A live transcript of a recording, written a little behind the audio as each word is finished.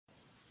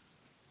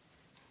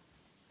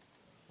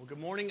Well, good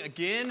morning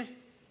again.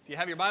 Do you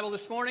have your Bible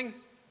this morning?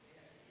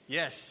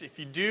 Yes. If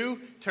you do,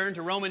 turn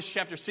to Romans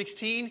chapter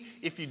 16.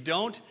 If you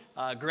don't,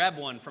 grab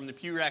one from the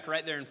pew rack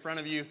right there in front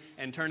of you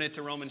and turn it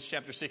to Romans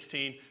chapter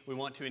 16. We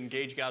want to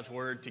engage God's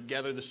Word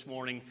together this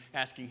morning,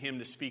 asking Him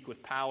to speak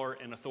with power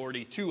and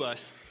authority to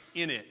us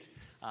in it.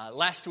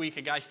 Last week,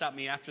 a guy stopped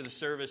me after the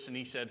service and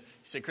he said,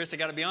 Chris, I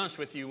got to be honest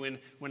with you.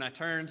 When I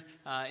turned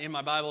in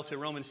my Bible to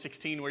Romans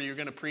 16 where you're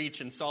going to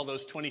preach and saw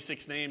those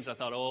 26 names, I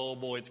thought, oh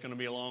boy, it's going to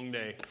be a long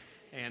day.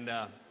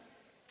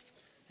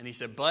 And he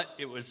said, but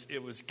it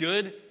was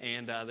good,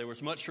 and there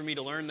was much for me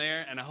to learn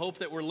there, and I hope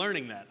that we're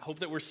learning that. I hope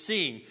that we're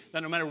seeing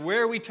that no matter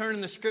where we turn in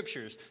the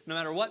Scriptures, no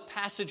matter what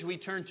passage we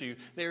turn to,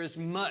 there is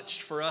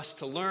much for us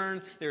to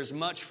learn, there is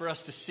much for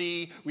us to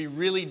see. We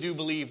really do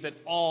believe that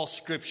all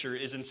Scripture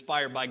is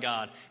inspired by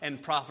God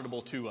and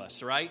profitable to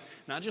us, right?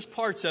 Not just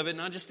parts of it,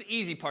 not just the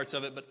easy parts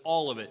of it, but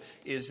all of it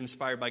is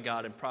inspired by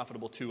God and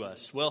profitable to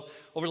us. Well,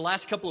 over the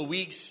last couple of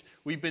weeks,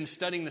 we've been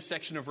studying the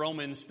section of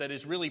Romans that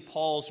is really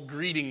Paul's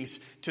greetings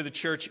to the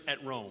church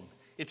at Rome.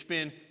 It's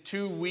been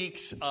 2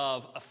 weeks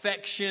of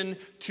affection,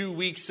 2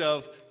 weeks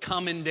of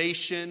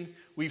commendation.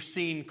 We've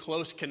seen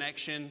close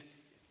connection,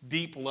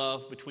 deep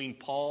love between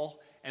Paul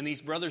and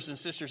these brothers and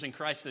sisters in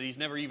Christ that he's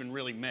never even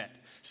really met.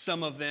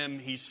 Some of them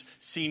he's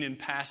seen in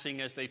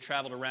passing as they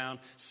traveled around.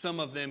 Some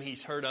of them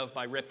he's heard of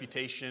by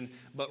reputation.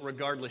 But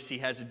regardless, he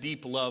has a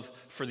deep love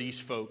for these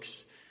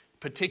folks.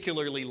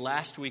 Particularly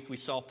last week, we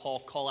saw Paul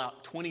call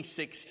out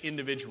 26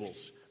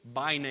 individuals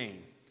by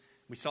name.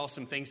 We saw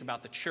some things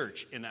about the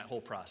church in that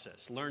whole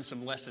process. Learned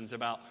some lessons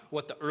about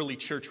what the early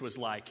church was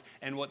like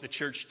and what the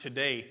church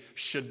today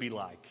should be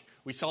like.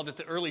 We saw that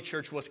the early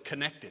church was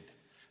connected.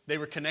 They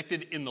were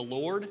connected in the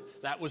Lord.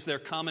 That was their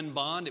common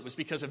bond. It was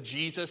because of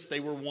Jesus they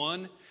were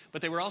one.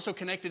 But they were also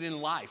connected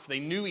in life. They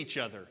knew each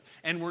other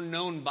and were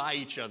known by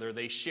each other.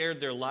 They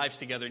shared their lives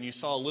together. And you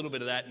saw a little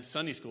bit of that in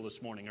Sunday school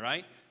this morning,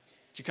 right?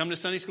 Did you come to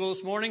Sunday school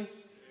this morning?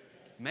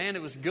 Man,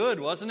 it was good,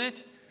 wasn't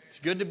it? It's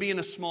good to be in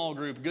a small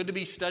group, good to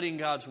be studying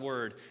God's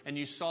Word. And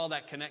you saw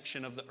that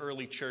connection of the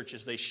early church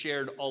as they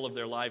shared all of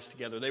their lives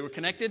together. They were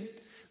connected.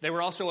 They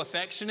were also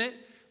affectionate.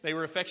 They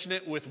were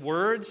affectionate with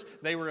words.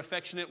 They were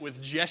affectionate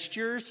with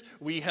gestures.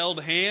 We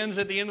held hands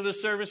at the end of the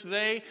service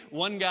today.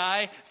 One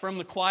guy from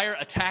the choir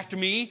attacked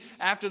me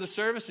after the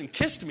service and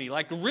kissed me,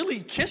 like really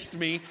kissed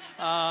me.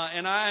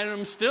 And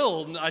I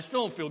still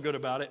don't feel good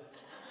about it.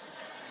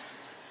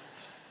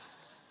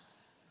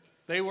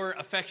 They were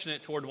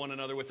affectionate toward one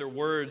another with their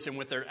words and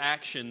with their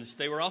actions.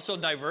 They were also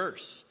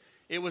diverse.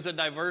 It was a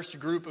diverse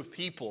group of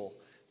people,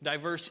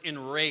 diverse in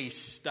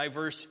race,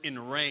 diverse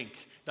in rank,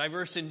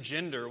 diverse in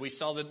gender. We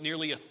saw that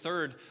nearly a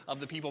third of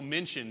the people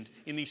mentioned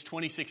in these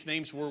 26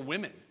 names were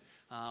women.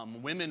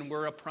 Women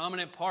were a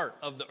prominent part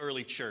of the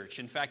early church.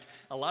 In fact,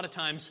 a lot of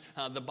times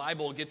the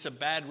Bible gets a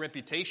bad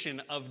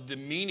reputation of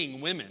demeaning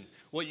women.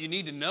 What you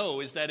need to know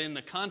is that in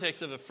the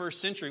context of the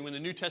first century, when the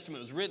New Testament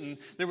was written,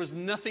 there was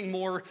nothing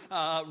more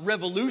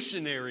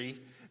revolutionary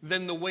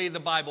than the way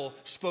the Bible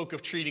spoke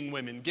of treating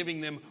women,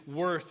 giving them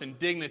worth and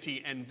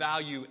dignity and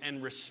value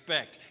and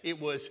respect. It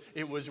was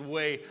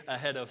way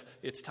ahead of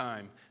its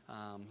time.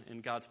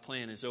 And God's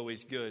plan is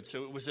always good.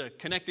 So it was a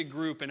connected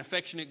group, an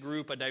affectionate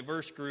group, a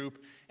diverse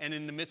group. And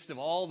in the midst of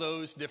all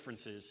those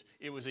differences,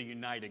 it was a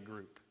united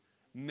group.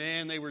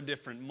 Man, they were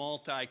different,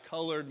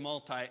 multicolored,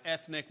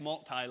 multi-ethnic,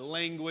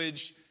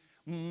 multi-language,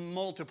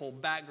 multiple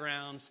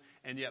backgrounds,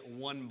 and yet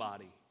one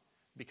body.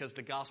 Because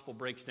the gospel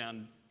breaks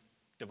down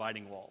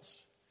dividing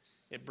walls.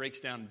 It breaks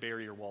down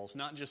barrier walls,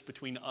 not just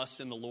between us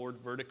and the Lord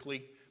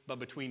vertically, but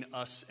between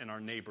us and our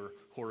neighbor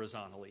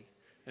horizontally.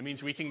 That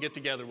means we can get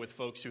together with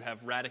folks who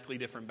have radically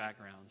different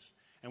backgrounds,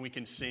 and we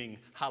can sing,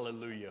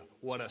 hallelujah,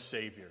 what a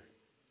Savior.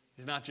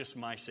 He's not just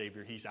my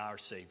Savior, He's our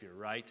Savior,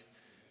 right?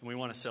 And we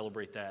want to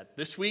celebrate that.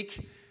 This week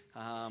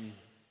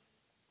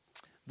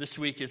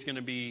is going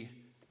to be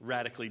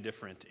radically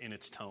different in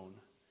its tone.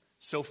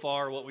 So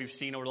far, what we've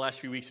seen over the last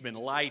few weeks has been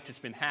light, it's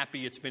been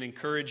happy, it's been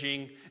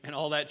encouraging, and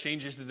all that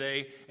changes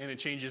today, and it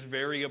changes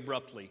very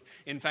abruptly.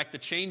 In fact, the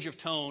change of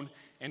tone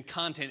and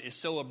content is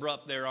so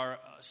abrupt, there are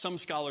some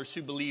scholars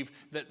who believe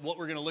that what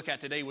we're going to look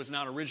at today was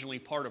not originally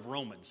part of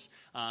Romans,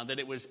 that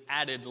it was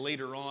added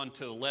later on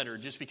to the letter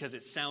just because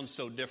it sounds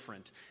so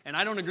different. And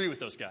I don't agree with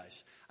those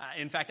guys.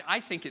 In fact,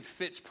 I think it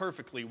fits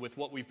perfectly with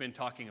what we've been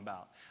talking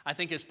about. I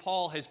think as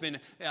Paul has been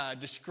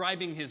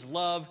describing his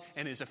love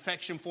and his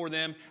affection for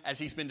them, as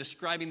he's been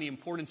describing the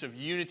importance of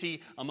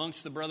unity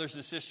amongst the brothers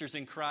and sisters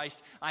in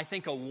Christ, I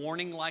think a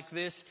warning like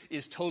this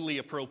is totally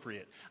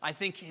appropriate. I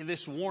think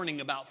this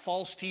warning about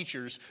false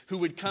teachers who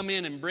would come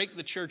in and break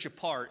the church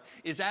apart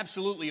is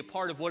absolutely a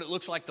part of what it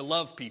looks like to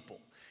love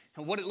people.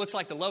 And what it looks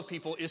like to love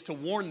people is to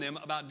warn them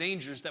about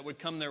dangers that would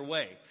come their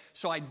way.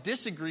 So I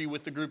disagree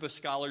with the group of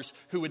scholars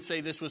who would say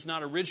this was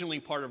not originally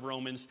part of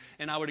Romans,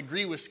 and I would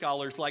agree with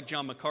scholars like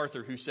John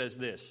MacArthur who says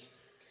this.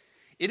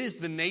 It is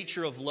the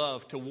nature of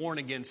love to warn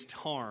against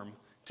harm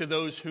to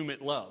those whom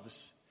it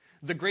loves.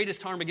 The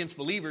greatest harm against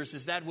believers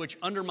is that which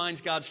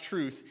undermines God's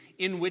truth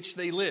in which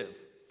they live.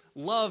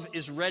 Love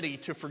is ready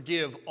to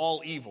forgive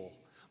all evil,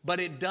 but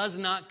it does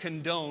not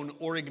condone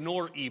or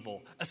ignore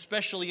evil,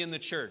 especially in the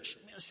church.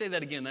 I'll say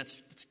that again, that's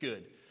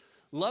good.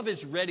 Love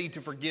is ready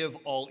to forgive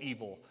all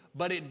evil,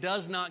 but it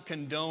does not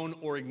condone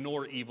or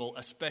ignore evil,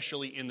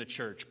 especially in the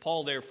church.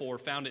 Paul, therefore,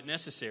 found it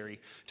necessary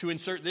to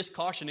insert this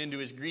caution into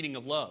his greeting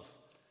of love.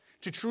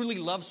 To truly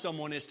love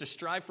someone is to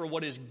strive for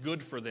what is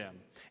good for them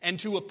and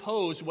to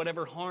oppose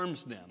whatever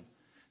harms them.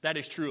 That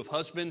is true of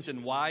husbands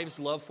and wives'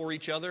 love for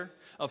each other,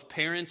 of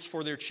parents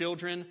for their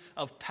children,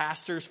 of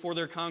pastors for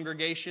their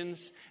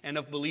congregations, and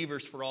of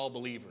believers for all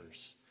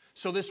believers.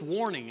 So this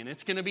warning, and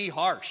it's going to be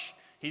harsh.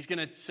 He's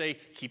going to say,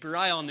 keep your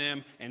eye on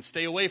them and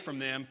stay away from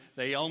them.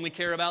 They only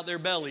care about their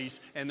bellies,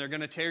 and they're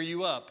going to tear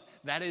you up.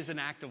 That is an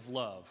act of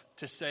love,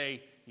 to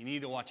say, you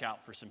need to watch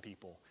out for some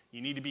people.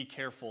 You need to be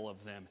careful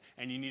of them,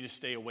 and you need to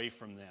stay away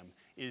from them,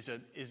 is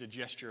a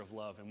gesture of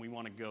love, and we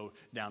want to go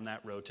down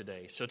that road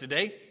today. So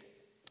today,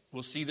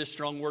 we'll see this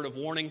strong word of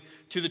warning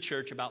to the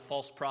church about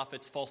false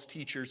prophets, false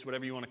teachers,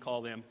 whatever you want to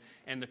call them,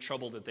 and the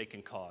trouble that they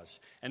can cause.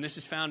 And this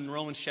is found in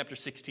Romans chapter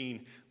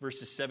 16,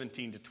 verses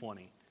 17 to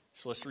 20.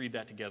 So let's read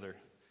that together.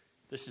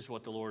 This is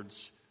what the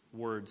Lord's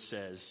word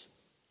says.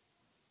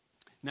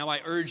 Now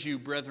I urge you,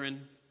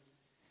 brethren,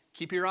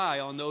 keep your eye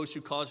on those who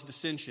cause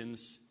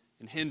dissensions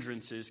and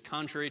hindrances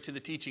contrary to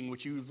the teaching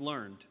which you have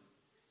learned,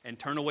 and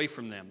turn away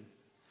from them.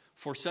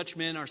 For such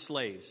men are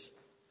slaves,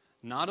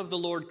 not of the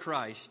Lord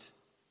Christ,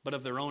 but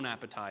of their own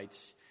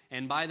appetites,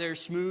 and by their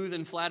smooth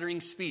and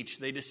flattering speech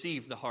they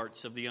deceive the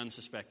hearts of the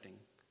unsuspecting.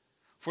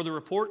 For the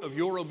report of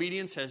your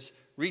obedience has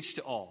reached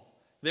to all.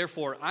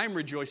 Therefore I am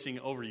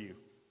rejoicing over you.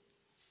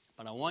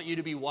 But I want you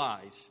to be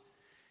wise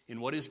in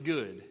what is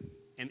good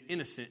and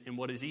innocent in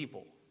what is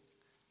evil.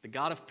 The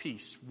God of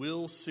peace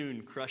will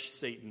soon crush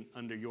Satan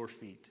under your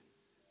feet.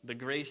 The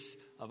grace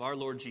of our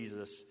Lord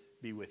Jesus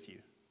be with you.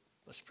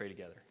 Let's pray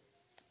together.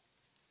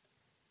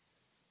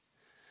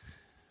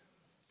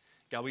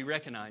 God, we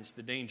recognize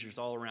the dangers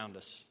all around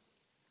us.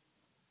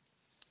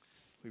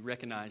 We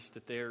recognize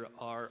that there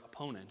are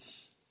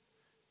opponents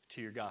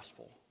to your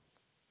gospel.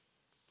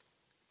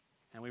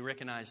 And we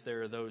recognize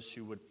there are those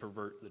who would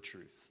pervert the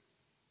truth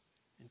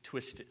and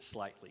twist it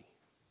slightly,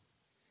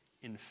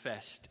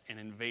 infest and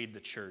invade the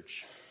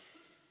church,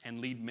 and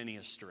lead many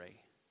astray.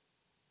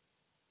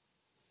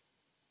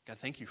 God,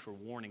 thank you for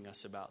warning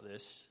us about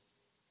this.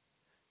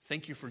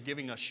 Thank you for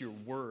giving us your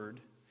word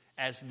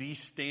as the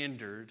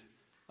standard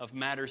of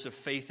matters of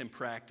faith and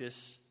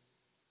practice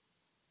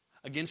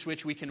against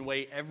which we can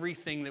weigh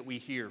everything that we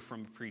hear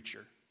from a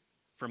preacher,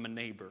 from a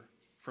neighbor,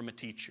 from a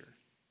teacher,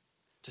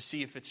 to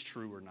see if it's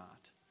true or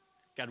not.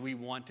 God, we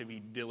want to be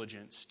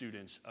diligent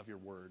students of your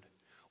word.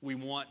 We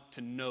want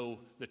to know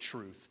the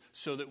truth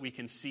so that we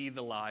can see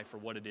the lie for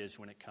what it is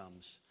when it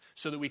comes,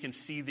 so that we can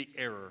see the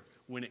error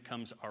when it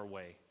comes our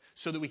way,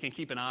 so that we can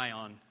keep an eye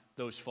on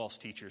those false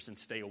teachers and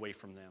stay away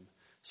from them.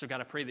 So God,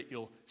 I pray that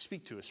you'll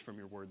speak to us from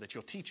your word, that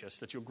you'll teach us,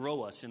 that you'll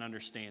grow us in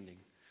understanding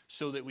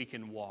so that we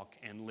can walk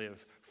and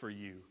live for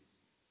you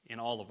in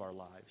all of our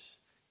lives.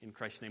 In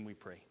Christ's name we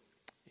pray.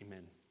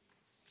 Amen.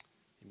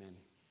 Amen.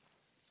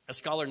 A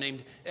scholar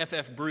named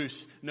F.F.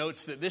 Bruce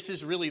notes that this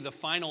is really the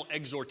final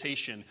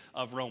exhortation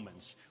of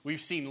Romans.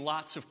 We've seen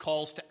lots of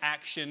calls to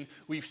action.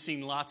 We've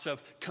seen lots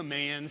of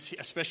commands,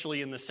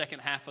 especially in the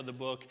second half of the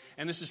book.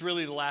 And this is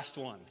really the last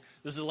one.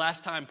 This is the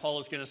last time Paul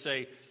is going to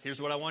say,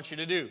 here's what I want you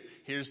to do.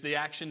 Here's the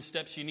action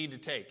steps you need to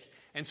take.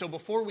 And so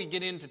before we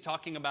get into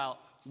talking about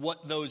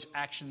what those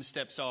action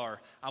steps are,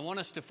 I want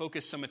us to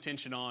focus some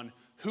attention on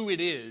who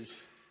it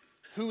is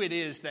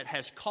that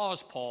has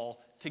caused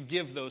Paul to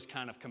give those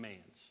kind of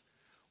commands.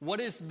 What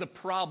is the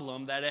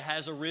problem that it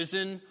has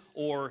arisen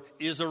or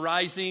is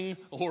arising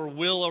or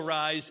will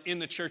arise in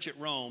the church at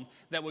Rome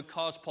that would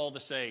cause Paul to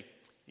say,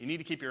 you need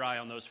to keep your eye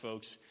on those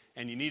folks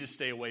and you need to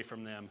stay away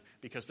from them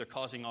because they're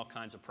causing all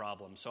kinds of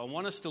problems. So I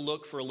want us to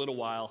look for a little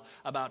while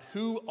about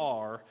who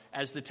are,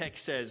 as the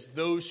text says,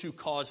 those who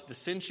cause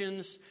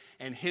dissensions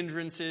and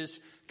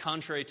hindrances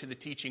contrary to the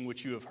teaching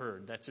which you have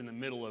heard. That's in the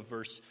middle of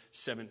verse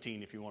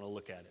 17 if you want to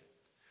look at it.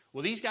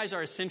 Well, these guys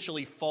are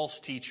essentially false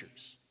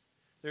teachers.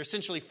 They're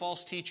essentially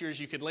false teachers.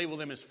 You could label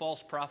them as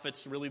false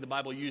prophets. Really, the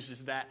Bible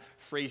uses that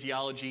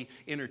phraseology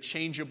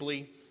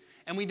interchangeably.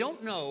 And we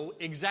don't know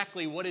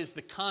exactly what is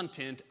the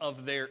content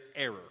of their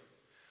error.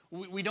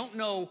 We don't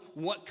know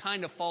what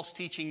kind of false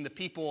teaching the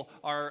people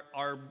are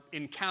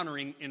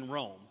encountering in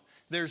Rome.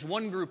 There's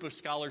one group of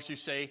scholars who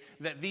say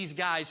that these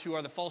guys who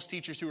are the false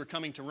teachers who are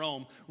coming to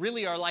Rome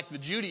really are like the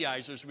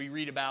Judaizers we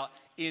read about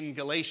in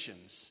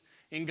Galatians.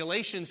 In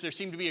Galatians, there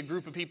seemed to be a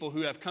group of people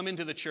who have come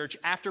into the church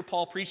after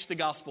Paul preached the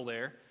gospel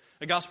there,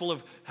 a gospel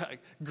of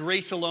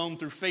grace alone,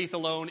 through faith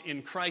alone,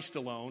 in Christ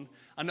alone.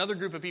 Another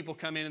group of people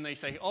come in and they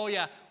say, oh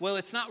yeah, well,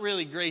 it's not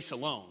really grace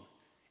alone.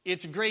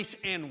 It's grace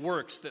and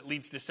works that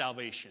leads to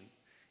salvation.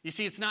 You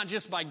see, it's not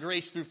just by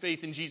grace through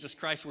faith in Jesus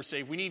Christ we're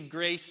saved. We need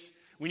grace,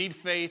 we need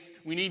faith,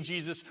 we need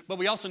Jesus, but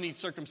we also need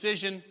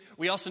circumcision.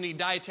 We also need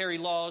dietary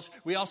laws.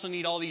 We also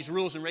need all these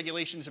rules and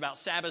regulations about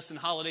Sabbaths and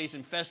holidays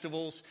and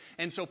festivals.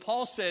 And so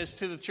Paul says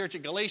to the church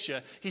at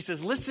Galatia, he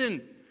says,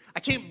 listen, I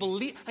can't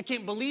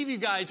believe you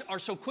guys are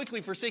so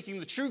quickly forsaking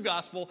the true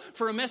gospel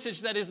for a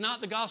message that is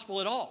not the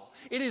gospel at all.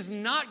 It is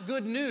not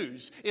good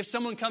news if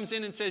someone comes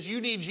in and says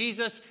you need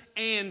Jesus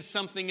and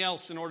something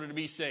else in order to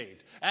be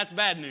saved. That's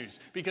bad news,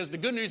 because the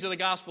good news of the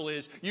gospel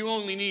is you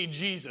only need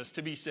Jesus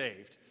to be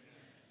saved.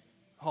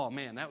 Oh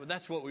man,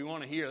 that's what we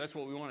want to hear. That's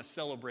what we want to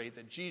celebrate,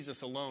 that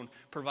Jesus alone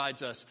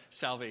provides us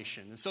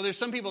salvation. And so there's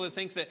some people that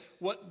think that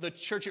what the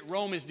church at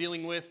Rome is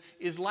dealing with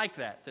is like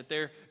that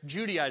they're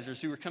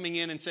Judaizers who are coming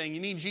in and saying you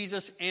need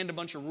Jesus and a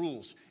bunch of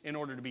rules in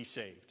order to be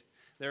saved.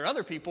 There are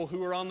other people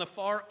who are on the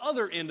far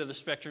other end of the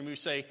spectrum who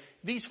say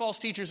these false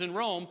teachers in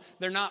Rome,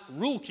 they're not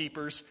rule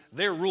keepers,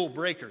 they're rule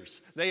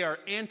breakers. They are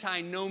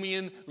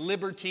antinomian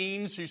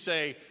libertines who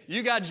say,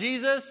 you got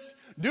Jesus,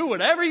 do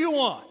whatever you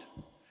want.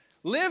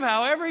 Live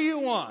however you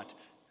want.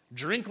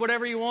 Drink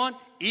whatever you want.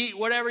 Eat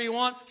whatever you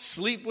want.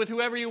 Sleep with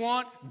whoever you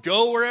want.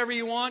 Go wherever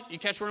you want. You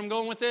catch where I'm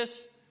going with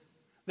this?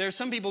 There are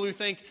some people who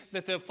think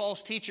that the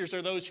false teachers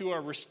are those who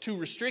are too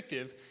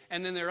restrictive.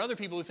 And then there are other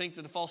people who think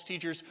that the false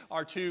teachers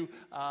are too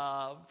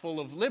full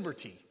of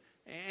liberty.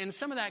 And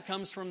some of that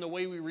comes from the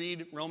way we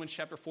read Romans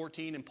chapter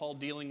 14 and Paul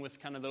dealing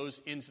with kind of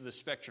those ends of the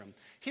spectrum.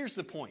 Here's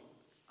the point,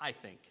 I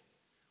think.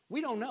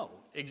 We don't know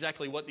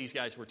exactly what these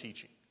guys were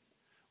teaching.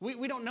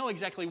 We don't know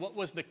exactly what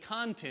was the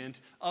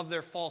content of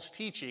their false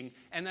teaching,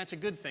 and that's a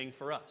good thing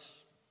for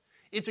us.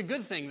 It's a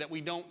good thing that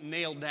we don't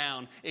nail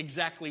down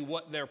exactly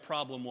what their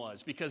problem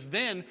was, because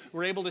then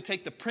we're able to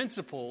take the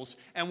principles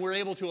and we're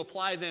able to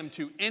apply them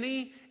to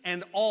any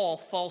and all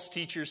false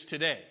teachers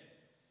today.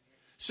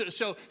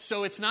 So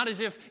it's not as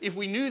if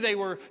we knew they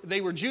were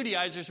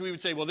Judaizers, we would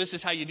say, well, this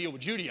is how you deal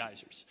with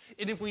Judaizers.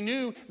 And if we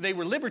knew they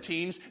were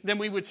libertines, then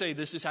we would say,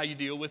 this is how you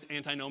deal with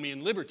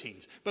antinomian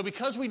libertines. But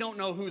because we don't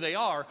know who they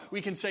are,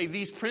 we can say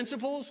these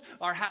principles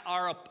are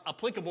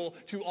applicable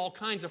to all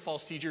kinds of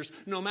false teachers,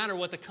 no matter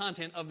what the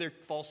content of their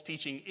false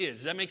teaching is.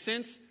 Does that make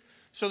sense?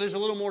 So there's a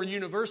little more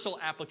universal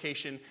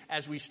application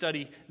as we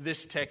study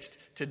this text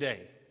today.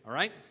 All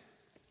right?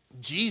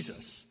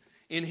 Jesus,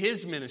 in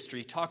his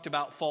ministry, talked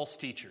about false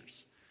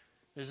teachers.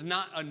 There's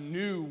not a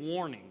new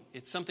warning.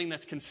 It's something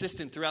that's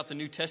consistent throughout the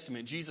New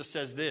Testament. Jesus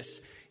says this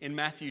in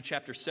Matthew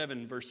chapter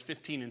 7, verse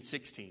 15 and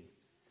 16.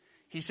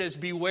 He says,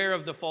 beware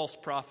of the false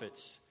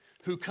prophets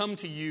who come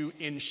to you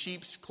in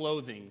sheep's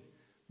clothing,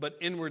 but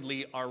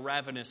inwardly are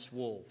ravenous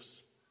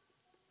wolves.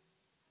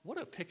 What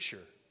a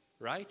picture,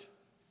 right?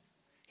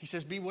 He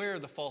says, beware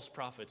of the false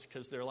prophets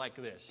because they're like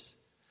this.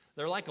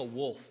 They're like a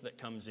wolf that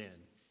comes in.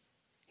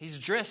 He's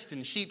dressed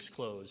in sheep's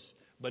clothes,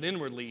 but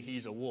inwardly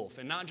he's a wolf.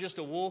 And not just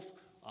a wolf,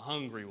 a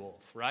hungry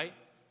wolf, right?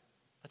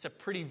 That's a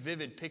pretty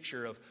vivid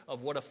picture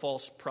of what a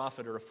false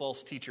prophet or a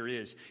false teacher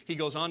is. He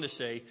goes on to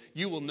say,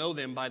 you will know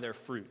them by their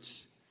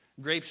fruits.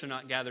 Grapes are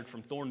not gathered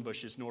from thorn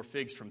bushes, nor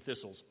figs from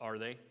thistles, are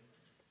they?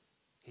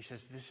 He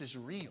says, this is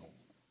real.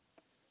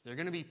 There are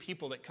going to be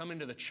people that come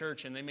into the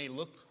church and they may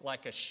look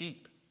like a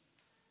sheep.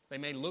 They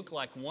may look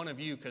like one of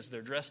you because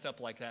they're dressed up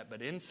like that.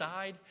 But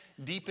inside,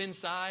 deep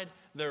inside,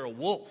 they're a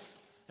wolf.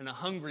 And a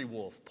hungry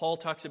wolf. Paul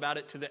talks about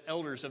it to the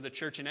elders of the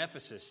church in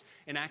Ephesus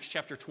in Acts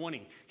chapter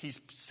 20. He's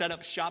set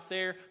up shop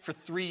there for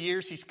 3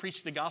 years. He's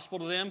preached the gospel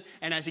to them.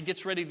 And as he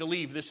gets ready to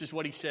leave, this is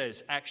what he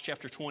says. Acts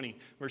chapter 20,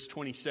 verse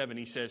 27.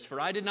 He says,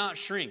 for I did not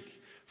shrink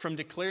from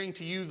declaring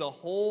to you the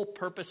whole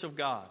purpose of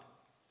God.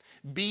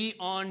 Be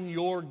on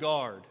your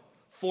guard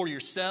for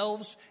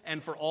yourselves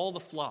and for all the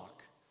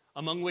flock,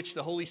 among which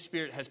the Holy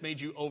Spirit has made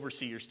you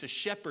overseers, to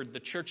shepherd the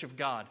church of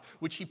God,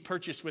 which he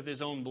purchased with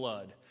his own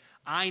blood.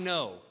 I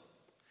know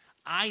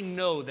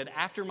that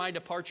after my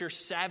departure,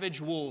 savage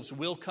wolves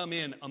will come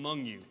in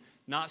among you,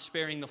 not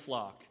sparing the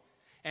flock.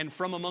 And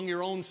from among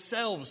your own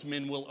selves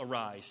men will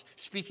arise,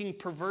 speaking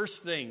perverse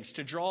things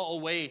to draw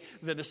away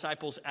the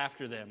disciples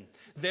after them.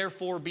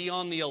 Therefore be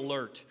on the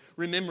alert,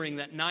 remembering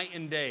that night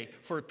and day,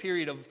 for a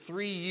period of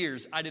 3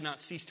 years, I did not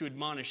cease to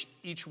admonish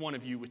each one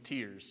of you with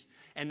tears.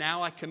 And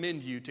now I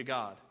commend you to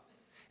God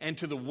and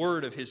to the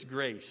word of his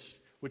grace,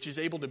 which is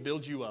able to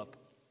build you up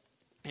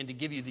and to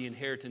give you the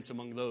inheritance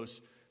among those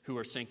who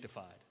are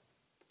sanctified.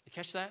 You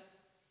catch that?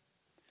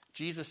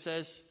 Jesus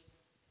says,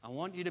 I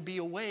want you to be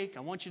awake. I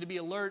want you to be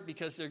alert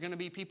because there are going to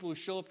be people who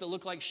show up that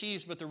look like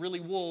sheep, but they're really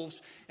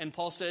wolves. And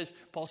Paul says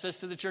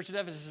to the church at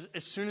Ephesus,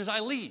 as soon as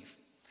I leave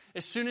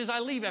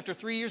after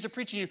 3 years of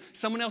preaching you,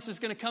 someone else is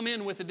going to come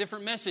in with a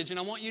different message. And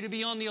I want you to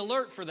be on the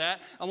alert for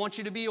that. I want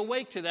you to be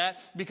awake to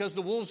that because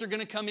the wolves are going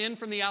to come in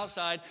from the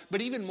outside.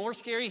 But even more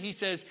scary, he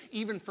says,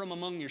 even from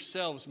among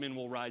yourselves, men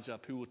will rise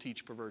up who will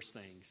teach perverse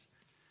things.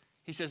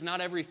 He says, not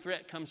every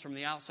threat comes from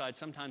the outside.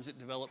 Sometimes it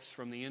develops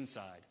from the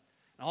inside.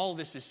 And all of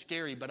this is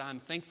scary, but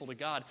I'm thankful to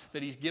God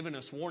that he's given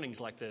us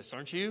warnings like this,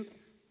 aren't you?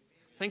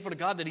 Thankful to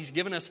God that he's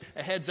given us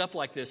a heads up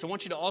like this. I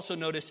want you to also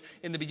notice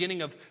in the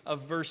beginning of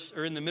verse,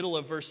 or in the middle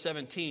of verse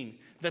 17,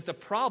 that the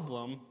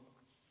problem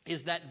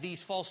is that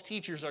these false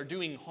teachers are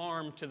doing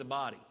harm to the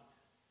body.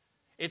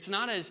 It's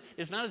not as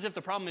if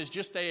the problem is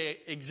just they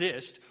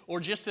exist or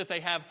just that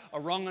they have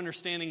a wrong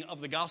understanding of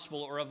the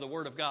gospel or of the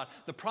word of God.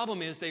 The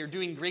problem is they are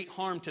doing great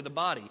harm to the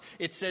body.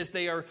 It says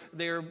they are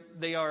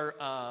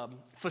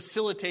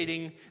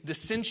facilitating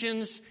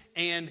dissensions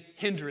and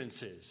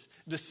hindrances.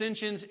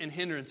 Dissensions and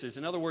hindrances.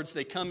 In other words,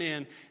 they come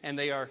in and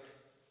they're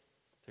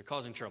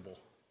causing trouble,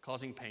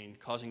 causing pain,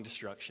 causing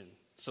destruction.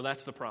 So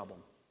that's the problem.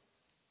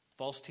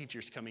 False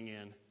teachers coming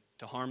in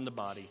to harm the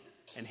body.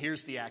 And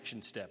here's the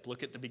action step.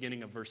 Look at the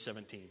beginning of verse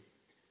 17.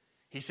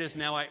 He says,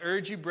 "Now I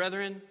urge you,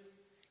 brethren,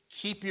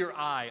 keep your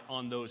eye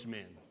on those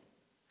men."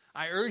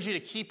 I urge you to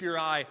keep your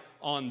eye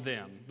on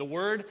them. The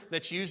word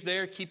that's used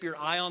there, keep your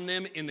eye on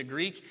them, in the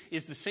Greek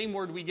is the same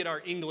word we get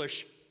our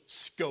English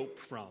scope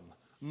from.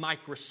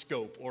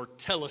 Microscope or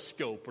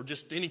telescope or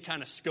just any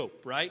kind of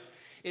scope, right?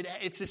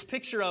 It's this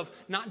picture of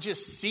not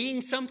just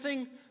seeing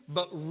something,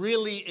 but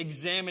really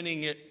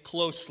examining it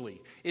closely.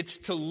 It's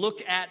to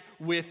look at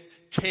with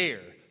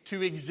care,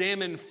 to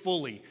examine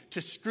fully,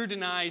 to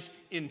scrutinize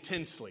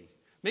intensely.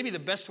 Maybe the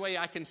best way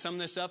I can sum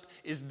this up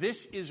is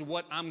this is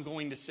what I'm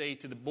going to say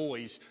to the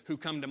boys who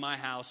come to my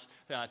house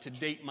to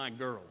date my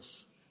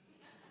girls.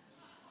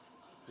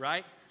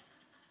 Right?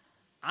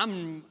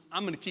 I'm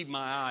going to keep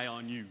my eye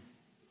on you.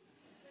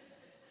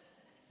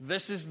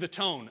 This is the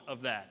tone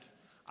of that.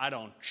 I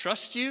don't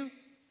trust you.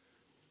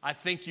 I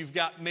think you've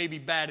got maybe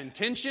bad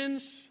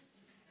intentions.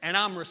 And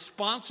I'm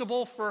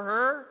responsible for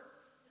her.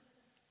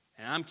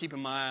 And I'm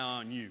keeping my eye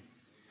on you.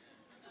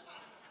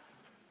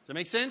 Does that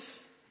make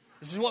sense?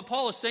 This is what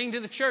Paul is saying to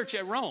the church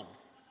at Rome.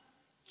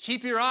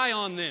 Keep your eye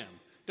on them.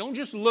 Don't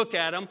just look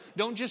at them.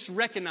 Don't just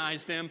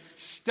recognize them.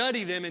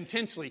 Study them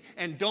intensely.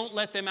 And don't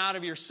let them out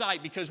of your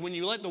sight. Because when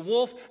you let the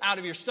wolf out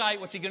of your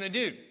sight, what's he going to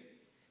do?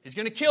 He's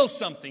going to kill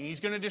something. He's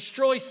going to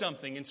destroy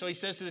something. And so he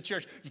says to the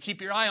church, you keep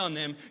your eye on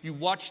them. You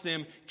watch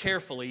them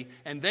carefully.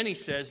 And then he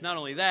says, not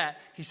only that,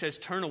 he says,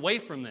 turn away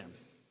from them.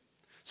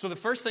 So the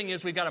first thing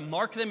is we've got to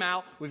mark them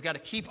out. We've got to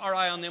keep our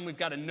eye on them. We've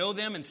got to know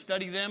them and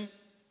study them,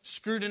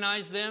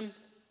 scrutinize them.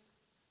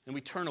 And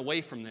we turn away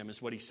from them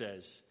is what he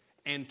says.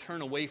 And turn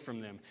away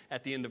from them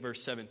at the end of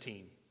verse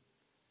 17.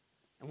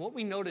 And what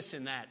we notice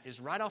in that is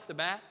right off the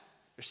bat,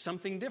 there's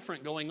something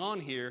different going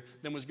on here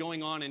than was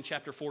going on in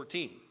chapter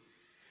 14.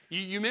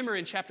 You remember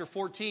in chapter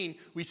 14,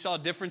 we saw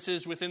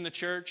differences within the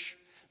church.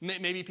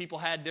 Maybe people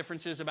had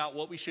differences about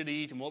what we should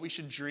eat and what we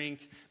should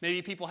drink.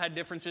 Maybe people had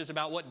differences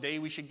about what day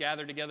we should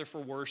gather together for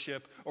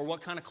worship or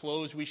what kind of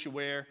clothes we should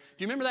wear.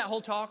 Do you remember that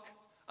whole talk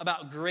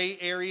about gray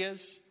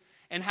areas?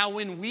 And how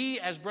when we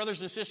as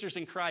brothers and sisters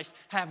in Christ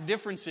have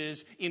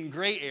differences in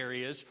gray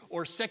areas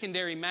or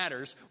secondary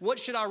matters, what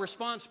should our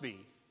response be?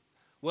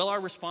 Well, our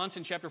response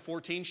in chapter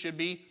 14 should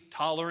be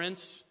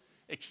tolerance,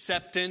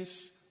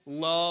 acceptance,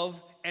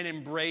 love, and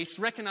embrace,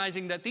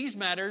 recognizing that these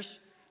matters,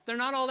 they're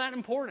not all that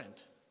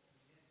important.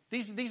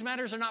 These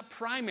matters are not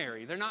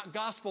primary. They're not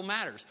gospel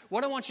matters.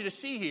 What I want you to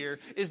see here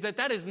is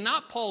that is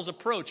not Paul's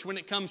approach when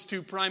it comes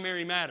to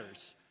primary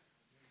matters.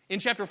 In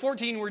chapter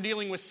 14, we're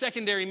dealing with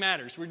secondary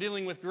matters. We're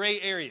dealing with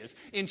gray areas.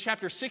 In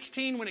chapter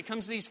 16, when it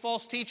comes to these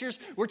false teachers,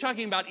 we're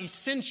talking about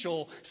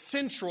essential,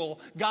 central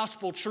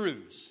gospel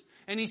truths.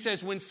 And he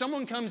says, when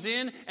someone comes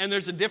in and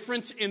there's a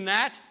difference in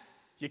that,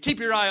 you keep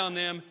your eye on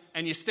them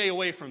and you stay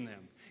away from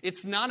them.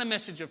 It's not a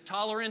message of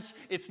tolerance.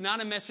 It's not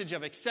a message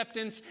of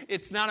acceptance.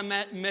 It's not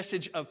a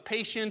message of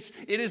patience.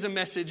 It is a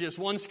message, as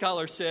one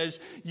scholar says,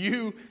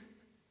 you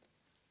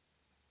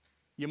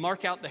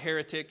mark out the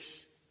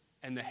heretics,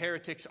 and the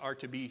heretics are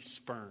to be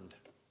spurned.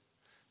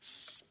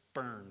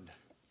 Spurned.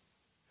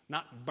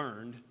 Not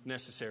burned,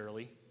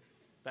 necessarily.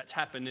 That's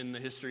happened in the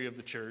history of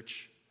the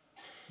church.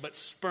 But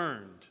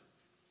spurned.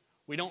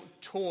 We don't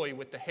toy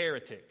with the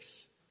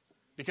heretics.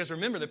 Because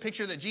remember, the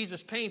picture that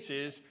Jesus paints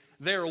is,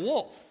 they're a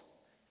wolf.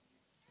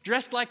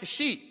 Dressed like a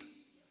sheep.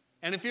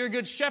 And if you're a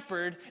good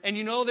shepherd and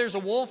you know there's a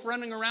wolf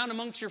running around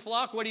amongst your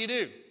flock, what do?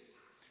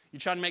 You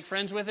try to make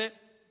friends with it?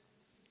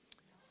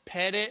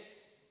 Pet it?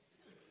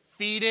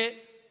 Feed it?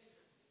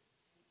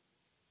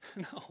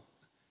 No.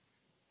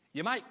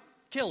 You might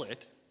kill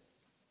it,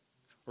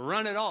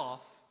 run it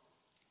off.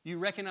 You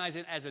recognize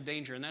it as a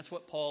danger, and that's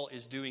what Paul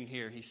is doing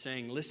here. He's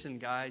saying, listen,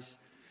 guys,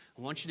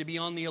 I want you to be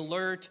on the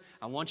alert.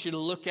 I want you to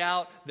look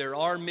out. There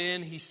are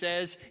men, he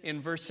says in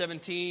verse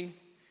 17,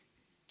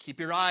 keep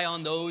your eye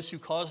on those who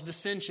cause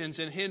dissensions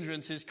and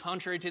hindrances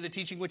contrary to the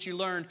teaching which you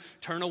learned.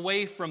 Turn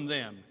away from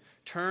them.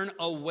 Turn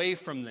away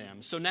from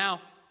them. So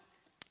now,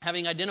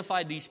 having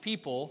identified these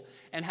people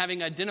and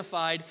having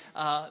identified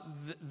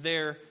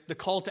the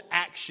call to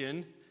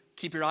action,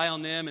 keep your eye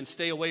on them and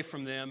stay away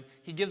from them,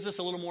 he gives us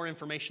a little more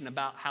information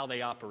about how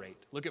they operate.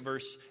 Look at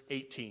verse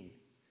 18.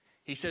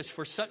 He says,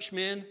 for such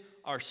men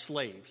are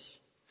slaves,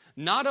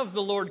 not of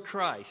the Lord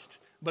Christ,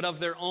 but of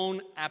their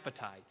own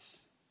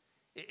appetites.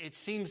 It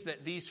seems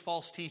that these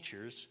false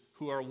teachers,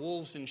 who are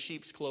wolves in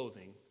sheep's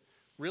clothing,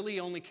 really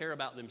only care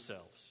about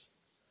themselves.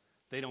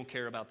 They don't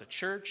care about the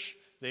church.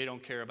 They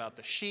don't care about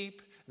the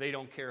sheep. They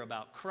don't care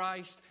about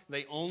Christ.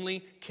 They only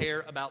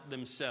care about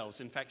themselves.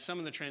 In fact, some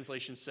of the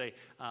translations say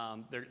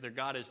their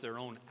God is their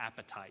own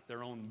appetite,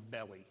 their own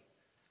belly.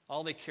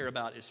 All they care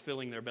about is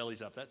filling their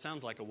bellies up. That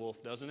sounds like a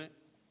wolf, doesn't it?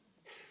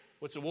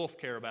 What's a wolf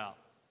care about?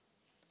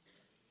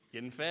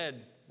 Getting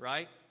fed,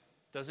 right?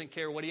 Doesn't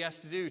care what he has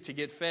to do to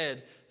get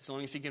fed as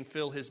long as he can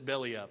fill his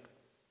belly up.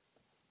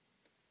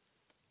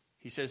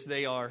 He says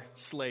they are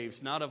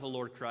slaves, not of the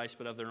Lord Christ,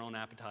 but of their own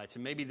appetites.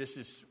 And maybe this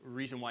is a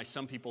reason why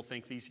some people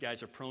think these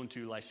guys are prone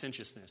to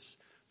licentiousness,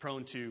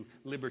 prone to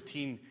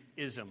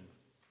libertinism.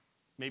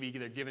 Maybe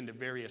they're given to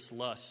various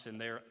lusts and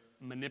they're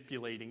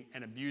manipulating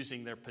and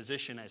abusing their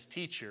position as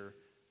teacher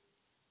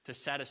to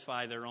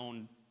satisfy their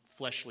own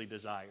fleshly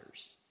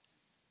desires.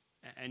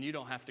 And you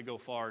don't have to go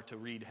far to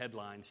read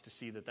headlines to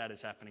see that that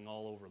is happening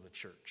all over the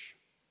church.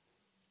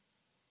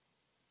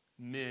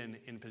 Men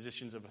in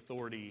positions of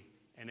authority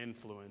and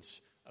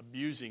influence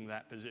abusing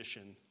that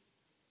position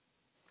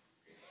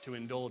to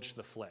indulge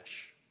the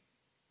flesh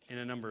in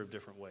a number of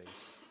different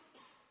ways.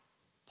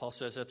 Paul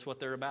says that's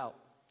what they're about.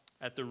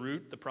 At the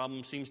root, the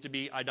problem seems to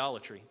be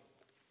idolatry.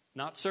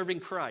 Not serving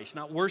Christ,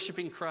 not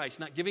worshiping Christ,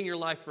 not giving your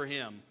life for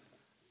Him,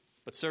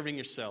 but serving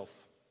yourself,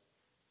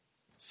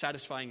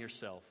 satisfying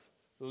yourself,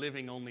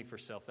 living only for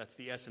self. That's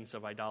the essence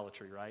of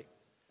idolatry, right?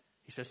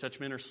 He says such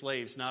men are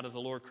slaves, not of the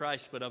Lord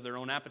Christ, but of their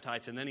own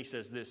appetites. And then he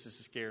says this is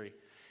scary.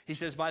 He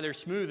says, by their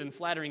smooth and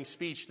flattering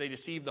speech, they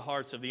deceive the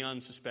hearts of the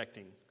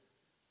unsuspecting.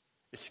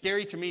 It's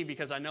scary to me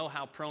because I know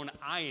how prone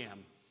I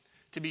am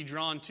to be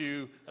drawn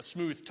to a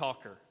smooth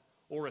talker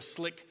or a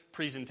slick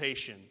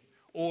presentation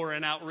or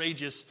an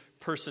outrageous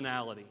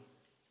personality.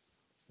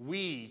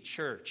 We,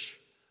 church,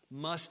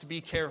 must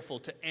be careful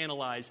to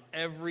analyze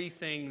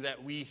everything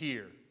that we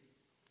hear.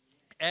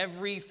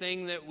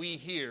 Everything that we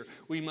hear,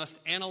 we must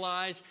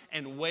analyze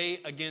and weigh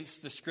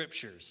against the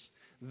Scriptures.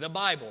 The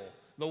Bible,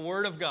 the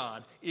Word of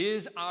God,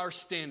 is our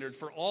standard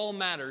for all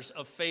matters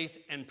of faith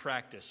and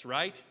practice,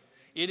 right?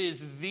 It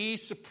is the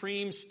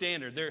supreme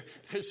standard.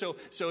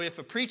 So if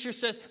a preacher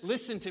says,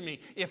 listen to me,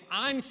 if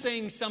I'm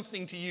saying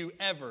something to you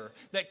ever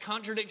that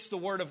contradicts the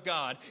Word of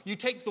God, you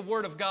take the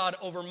Word of God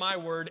over my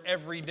word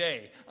every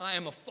day. I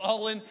am a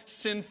fallen,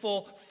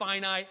 sinful,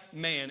 finite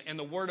man, and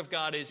the Word of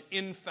God is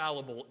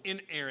infallible,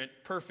 inerrant,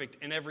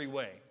 perfect in every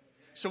way.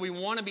 So we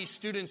want to be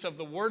students of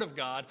the Word of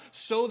God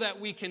so that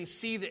we can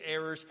see the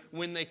errors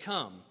when they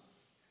come.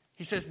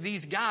 He says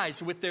these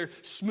guys, with their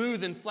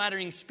smooth and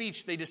flattering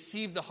speech, they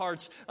deceive the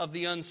hearts of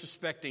the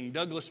unsuspecting.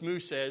 Douglas Moo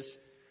says,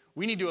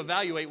 we need to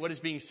evaluate what is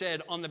being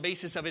said on the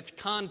basis of its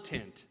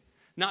content,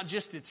 not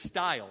just its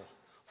style.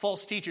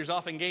 False teachers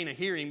often gain a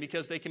hearing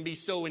because they can be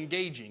so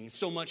engaging,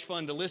 so much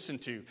fun to listen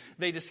to.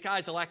 They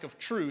disguise a lack of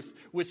truth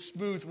with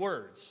smooth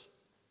words.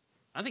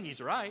 I think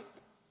he's right.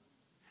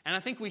 And I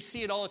think we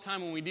see it all the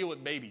time when we deal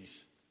with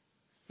babies.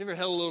 You ever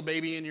held a little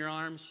baby in your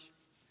arms?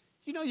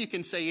 You know you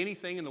can say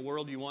anything in the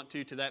world you want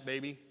to that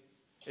baby,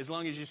 as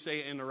long as you say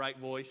it in the right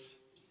voice.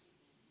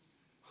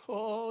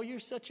 Oh, you're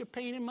such a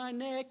pain in my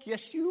neck.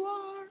 Yes, you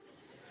are.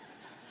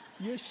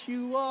 Yes,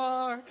 you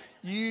are.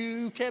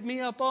 You kept me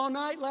up all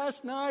night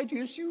last night.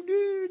 Yes, you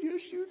did.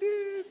 Yes, you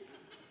did.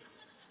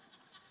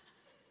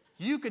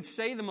 You could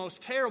say the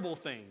most terrible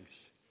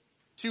things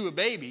to a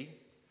baby,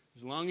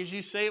 as long as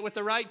you say it with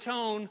the right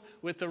tone,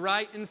 with the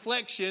right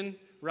inflection,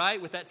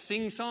 right? With that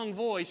sing-song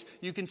voice,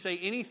 you can say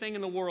anything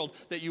in the world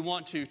that you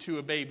want to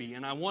a baby.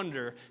 And I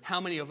wonder how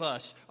many of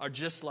us are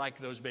just like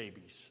those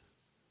babies.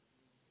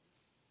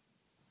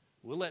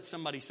 We'll let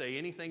somebody say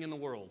anything in the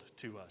world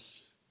to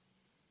us.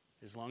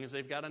 As long as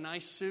they've got a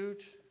nice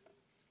suit,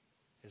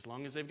 as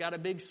long as they've got a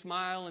big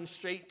smile and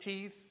straight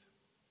teeth,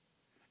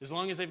 as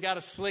long as they've got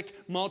a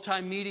slick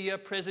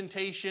multimedia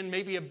presentation,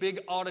 maybe a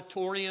big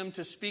auditorium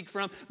to speak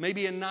from,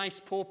 maybe a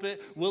nice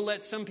pulpit, we'll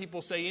let some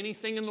people say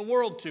anything in the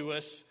world to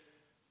us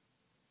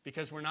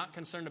because we're not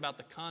concerned about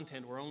the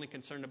content, we're only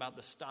concerned about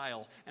the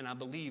style. And I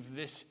believe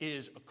this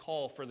is a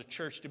call for the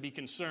church to be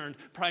concerned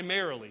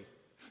primarily,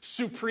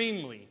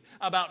 supremely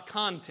about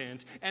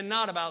content and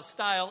not about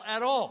style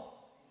at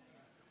all.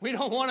 We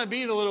don't want to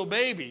be the little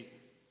baby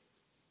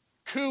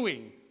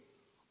cooing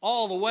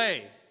all the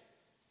way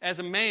as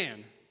a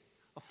man.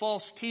 A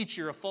false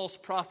teacher, a false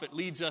prophet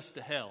leads us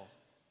to hell.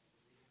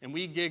 And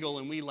we giggle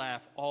and we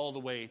laugh all the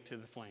way to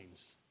the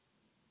flames.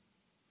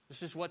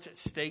 This is what's at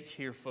stake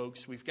here,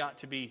 folks. We've got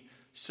to be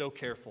so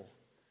careful.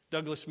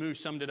 Douglas Moo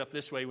summed it up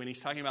this way when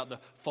he's talking about the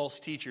false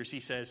teachers.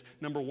 He says,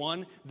 number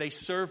one, they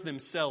serve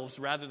themselves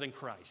rather than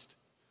Christ.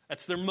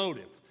 That's their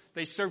motive.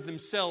 They serve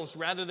themselves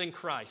rather than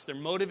Christ. Their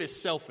motive is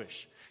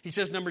selfish. He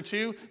says, number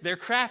two, they're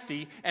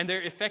crafty and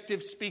they're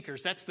effective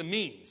speakers. That's the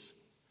means.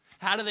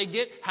 How do they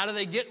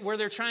get where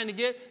they're trying to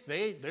get?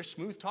 They're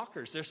smooth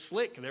talkers. They're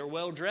slick. They're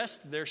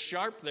well-dressed. They're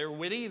sharp. They're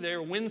witty.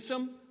 They're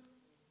winsome.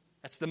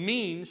 That's the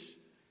means.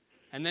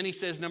 And then he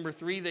says, number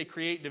three, they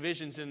create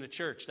divisions in the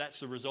church. That's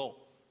the result.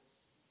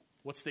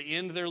 What's the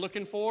end they're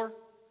looking for?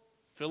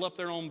 Fill up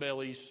their own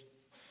bellies,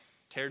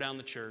 tear down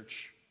the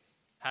church.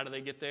 How do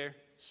they get there?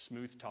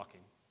 Smooth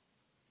talking.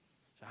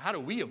 So how do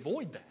we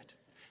avoid that?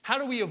 How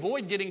do we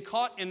avoid getting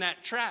caught in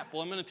that trap?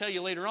 Well, I'm going to tell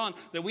you later on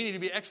that we need to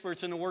be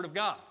experts in the Word of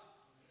God.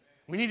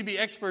 We need to be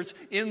experts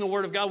in the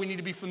Word of God. We need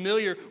to be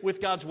familiar with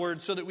God's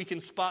Word so that we can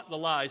spot the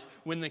lies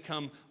when they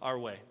come our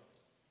way.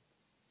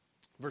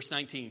 Verse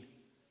 19.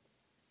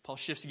 Paul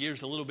shifts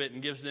gears a little bit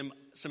and gives them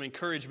some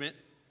encouragement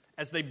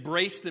as they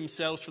brace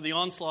themselves for the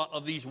onslaught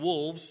of these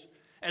wolves,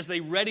 as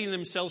they ready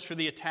themselves for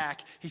the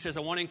attack. He says,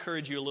 I want to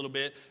encourage you a little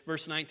bit.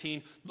 Verse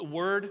 19,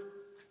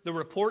 the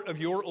report of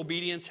your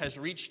obedience has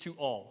reached to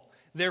all.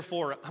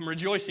 Therefore, I'm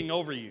rejoicing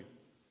over you.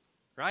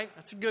 Right?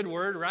 That's a good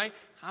word, right?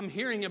 I'm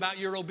hearing about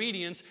your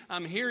obedience.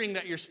 I'm hearing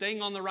that you're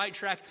staying on the right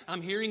track.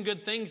 I'm hearing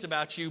good things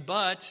about you,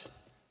 but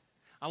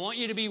I want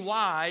you to be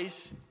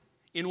wise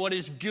in what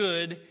is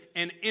good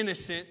and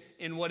innocent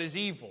in what is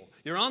evil.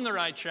 You're on the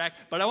right track,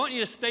 but I want you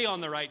to stay on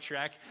the right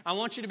track. I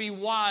want you to be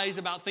wise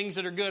about things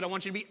that are good. I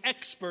want you to be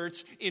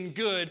experts in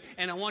good,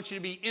 and I want you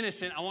to be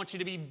innocent. I want you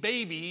to be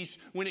babies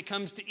when it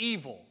comes to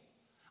evil.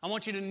 I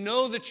want you to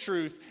know the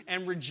truth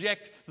and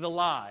reject the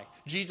lie.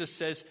 Jesus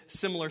says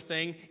similar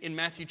thing in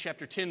Matthew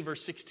chapter 10,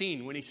 verse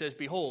 16, when he says,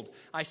 Behold,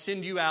 I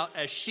send you out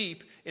as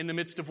sheep in the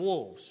midst of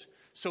wolves.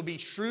 So be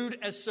shrewd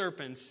as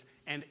serpents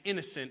and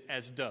innocent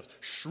as doves.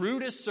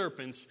 Shrewd as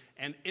serpents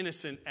and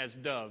innocent as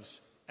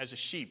doves, as a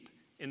sheep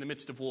in the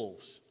midst of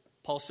wolves.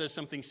 Paul says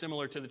something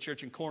similar to the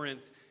church in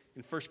Corinth.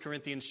 In 1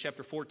 Corinthians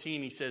chapter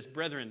 14, he says,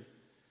 Brethren,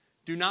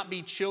 do not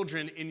be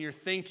children in your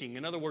thinking.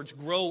 In other words,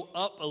 grow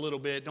up a little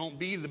bit. Don't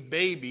be the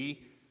baby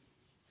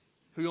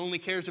who only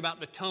cares about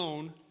the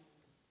tone.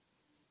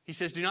 He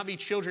says, do not be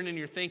children in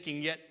your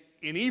thinking, yet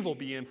in evil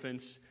be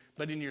infants,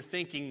 but in your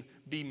thinking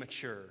be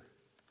mature.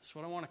 That's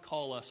what I want to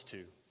call us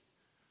to.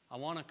 I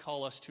want to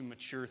call us to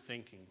mature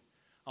thinking.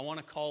 I want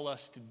to call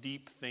us to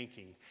deep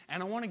thinking.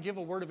 And I want to give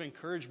a word of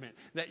encouragement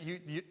that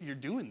you're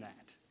doing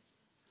that.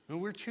 I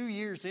mean, we're 2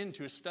 years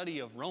into a study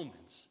of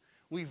Romans.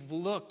 We've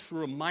looked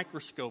through a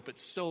microscope at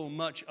so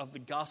much of the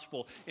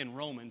gospel in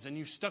Romans, and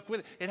you've stuck with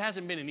it. It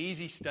hasn't been an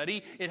easy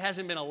study. It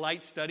hasn't been a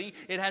light study.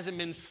 It hasn't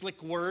been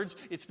slick words.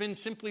 It's been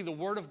simply the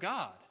Word of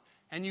God.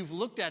 And you've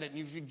looked at it and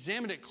you've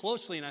examined it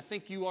closely, and I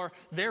think you are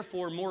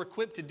therefore more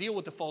equipped to deal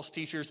with the false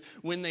teachers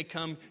when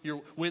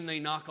they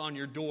knock on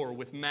your door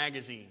with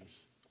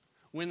magazines,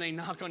 when they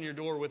knock on your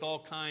door with all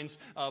kinds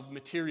of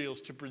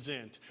materials to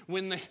present,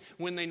 when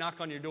they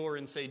knock on your door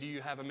and say, do you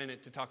have a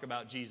minute to talk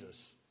about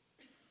Jesus?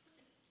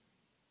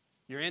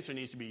 Your answer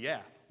needs to be, yeah.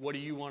 What do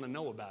you want to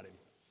know about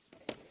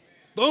him?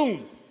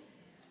 Boom.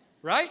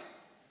 Right?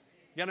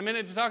 You got a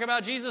minute to talk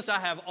about Jesus? I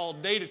have all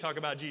day to talk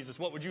about Jesus.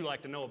 What would you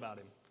like to know about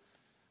him?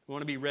 We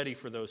want to be ready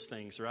for those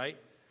things, right?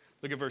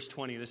 Look at verse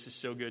 20. This is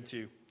so good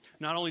too.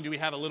 Not only do we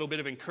have a little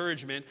bit of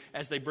encouragement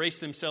as they brace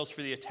themselves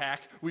for the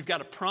attack, we've got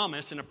a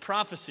promise and a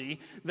prophecy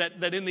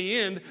that in the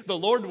end, the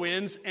Lord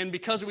wins, and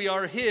because we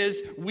are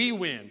his, we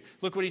win.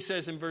 Look what he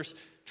says in verse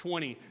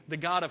 20. The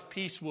God of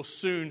peace will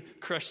soon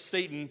crush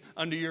Satan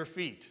under your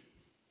feet.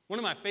 One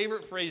of my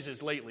favorite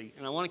phrases lately,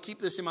 and I want to keep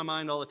this in my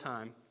mind all the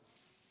time,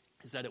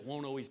 is that it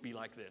won't always be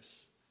like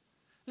this.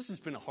 This has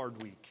been a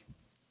hard week.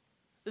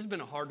 This has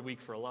been a hard week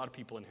for a lot of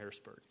people in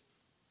Harrisburg.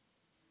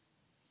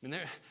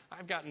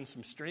 I've gotten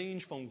some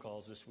strange phone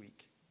calls this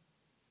week.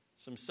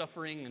 Some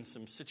suffering and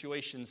some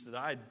situations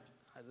that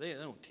they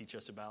don't teach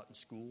us about in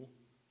school.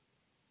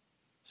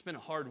 It's been a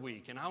hard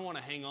week, and I want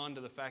to hang on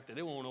to the fact that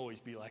it won't always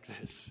be like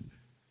this.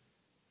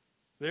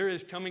 There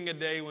is coming a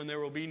day when there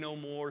will be no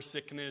more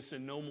sickness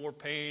and no more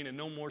pain and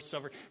no more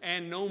suffering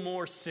and no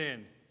more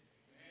sin.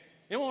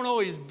 It won't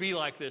always be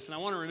like this, and I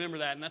want to remember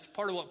that, and that's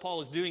part of what Paul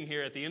is doing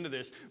here at the end of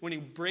this. When he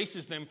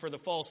braces them for the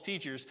false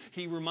teachers,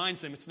 he reminds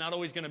them it's not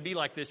always going to be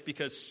like this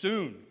because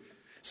soon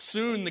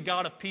the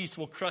God of peace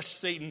will crush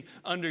Satan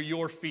under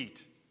your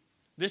feet.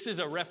 This is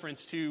a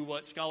reference to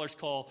what scholars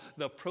call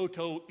the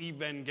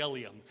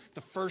proto-evangelium,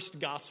 the first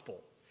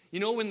gospel. You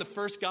know when the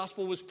first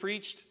gospel was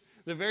preached?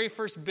 The very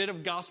first bit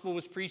of gospel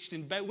was preached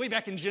way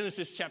back in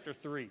Genesis chapter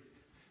 3.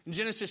 In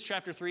Genesis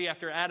chapter 3,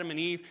 after Adam and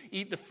Eve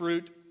eat the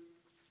fruit,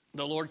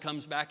 the Lord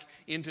comes back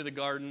into the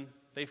garden.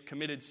 They've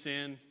committed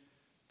sin.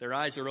 Their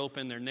eyes are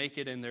open. They're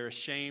naked and they're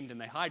ashamed and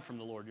they hide from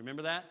the Lord. You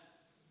remember that?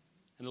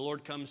 And the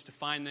Lord comes to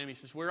find them. He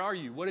says, where are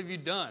you? What have you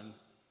done?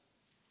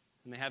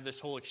 And they have this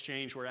whole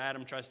exchange where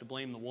Adam tries to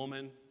blame the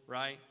woman,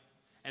 right?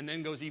 And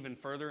then goes even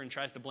further and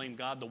tries to blame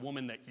God, the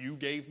woman that you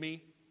gave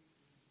me.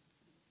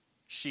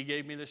 She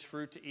gave me this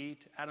fruit to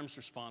eat. Adam's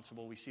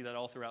responsible. We see that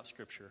all throughout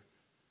Scripture.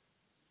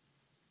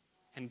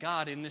 And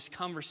God, in this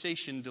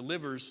conversation,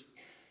 delivers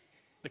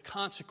the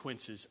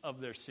consequences of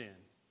their sin.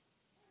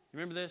 You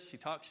remember this? He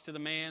talks to the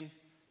man,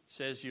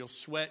 says you'll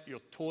sweat,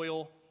 you'll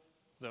toil,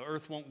 the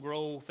earth won't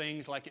grow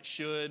things like it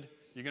should.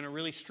 You're going to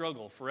really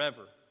struggle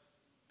forever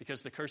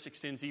because the curse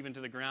extends even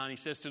to the ground. He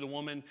says to the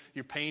woman,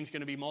 your pain's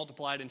going to be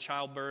multiplied in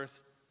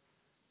childbirth.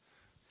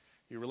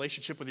 Your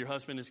relationship with your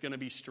husband is going to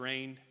be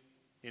strained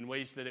in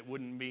ways that it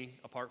wouldn't be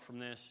apart from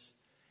this.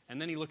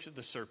 And then he looks at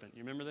the serpent.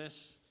 You remember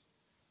this?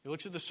 He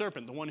looks at the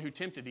serpent, the one who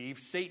tempted Eve,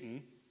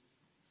 Satan.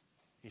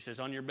 He says,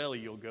 on your belly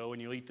you'll go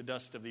and you'll eat the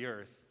dust of the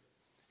earth.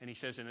 And he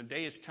says, and a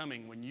day is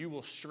coming when you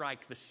will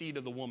strike the seed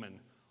of the woman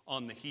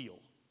on the heel.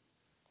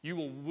 You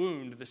will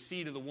wound the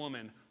seed of the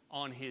woman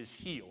on his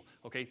heel.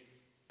 Okay,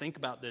 think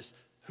about this.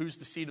 Who's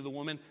the seed of the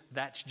woman?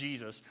 That's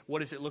Jesus. What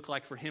does it look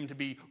like for him to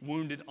be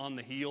wounded on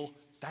the heel?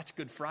 That's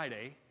Good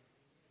Friday.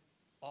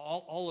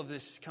 All of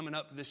this is coming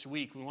up this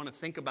week. We want to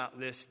think about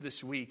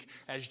this week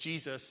as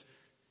Jesus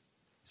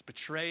is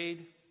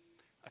betrayed,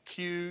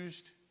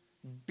 accused,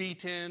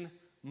 beaten,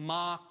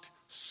 mocked,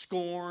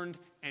 scorned,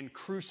 and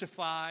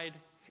crucified.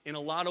 In a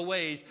lot of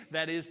ways,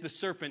 that is the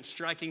serpent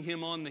striking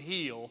him on the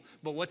heel.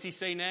 But what's he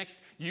say next?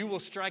 You will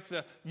strike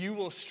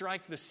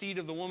the seed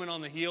of the woman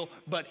on the heel,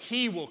 but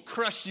he will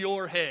crush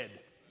your head.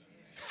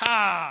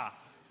 Ha!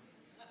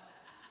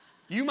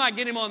 You might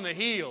get him on the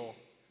heel,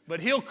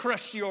 but he'll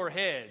crush your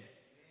head.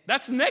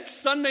 That's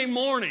next Sunday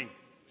morning.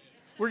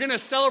 We're going to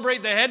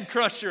celebrate the head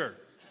crusher.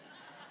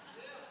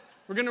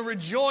 We're going to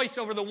rejoice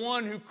over the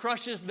one who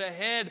crushes the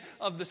head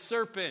of the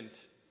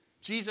serpent.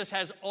 Jesus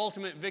has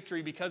ultimate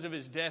victory because of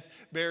his death,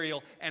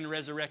 burial, and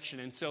resurrection.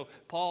 And so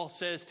Paul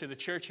says to the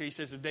church here, he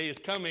says, the day is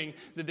coming,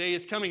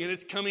 and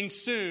it's coming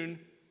soon,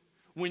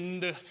 when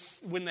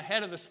the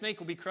head of the snake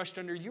will be crushed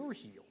under your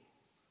heel.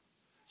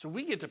 So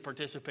we get to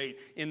participate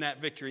in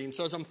that victory. And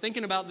so as I'm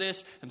thinking about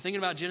this, I'm thinking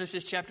about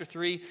Genesis chapter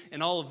 3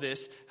 and all of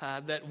this,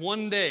 that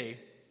one day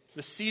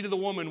the seed of the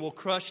woman will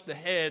crush the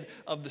head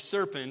of the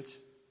serpent.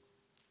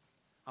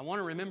 I want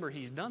to remember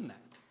he's done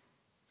that.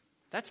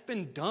 That's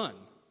been done.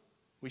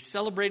 We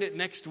celebrate it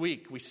next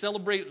week. We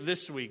celebrate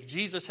this week.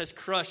 Jesus has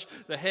crushed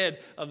the head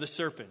of the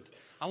serpent.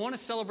 I want to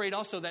celebrate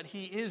also that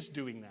he is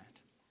doing that.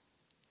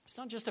 It's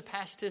not just a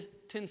past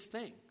tense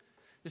thing.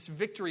 This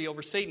victory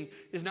over Satan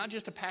is not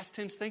just a past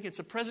tense thing, it's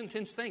a present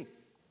tense thing.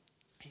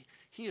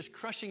 He is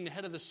crushing the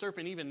head of the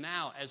serpent even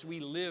now as we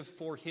live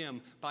for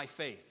him by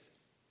faith.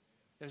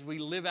 As we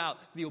live out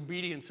the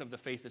obedience of the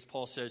faith, as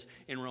Paul says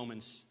in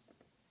Romans.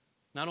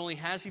 Not only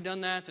has he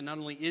done that, and not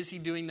only is he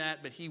doing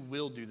that, but he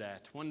will do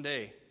that. One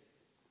day,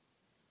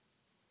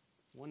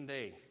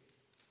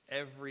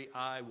 every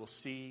eye will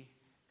see,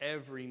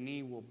 every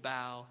knee will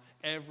bow,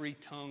 every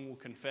tongue will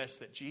confess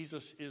that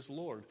Jesus is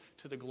Lord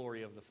to the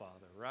glory of the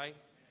Father, right?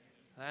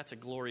 That's a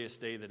glorious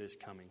day that is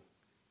coming.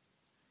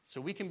 So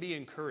we can be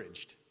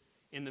encouraged.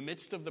 In the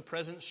midst of the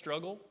present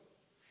struggle,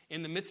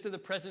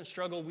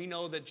 we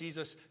know that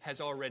Jesus has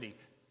already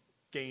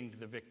gained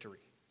the victory.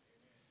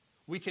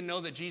 We can know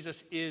that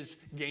Jesus is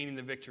gaining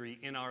the victory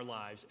in our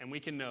lives, and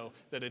we can know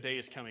that a day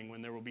is coming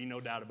when there will be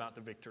no doubt about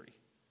the victory.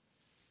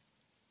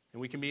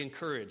 And we can be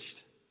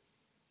encouraged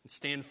and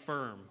stand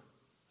firm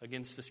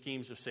against the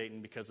schemes of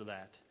Satan because of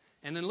that.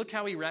 And then look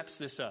how he wraps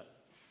this up.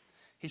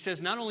 He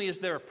says, not only is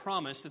there a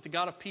promise that the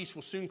God of peace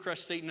will soon crush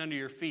Satan under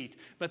your feet,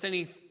 but then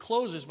he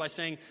closes by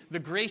saying, the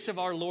grace of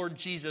our Lord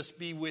Jesus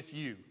be with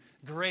you.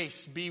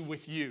 Grace be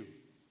with you.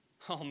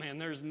 Oh man,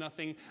 there's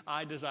nothing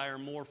I desire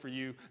more for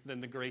you than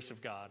the grace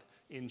of God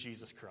in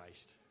Jesus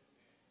Christ.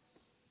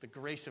 The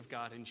grace of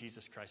God in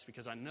Jesus Christ,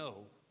 because I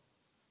know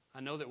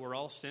that we're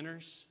all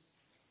sinners.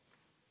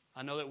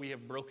 I know that we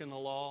have broken the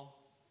law.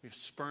 We've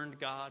spurned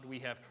God. We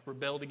have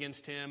rebelled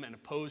against him and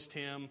opposed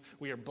him.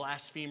 We are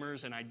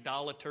blasphemers and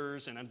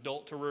idolaters and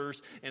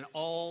adulterers and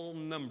all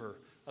number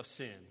of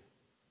sin.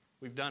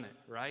 We've done it,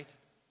 right?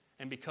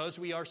 And because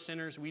we are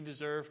sinners, we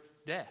deserve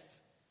death.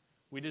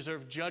 We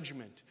deserve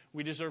judgment.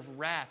 We deserve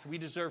wrath. We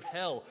deserve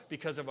hell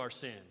because of our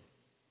sin.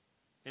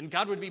 And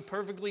God would be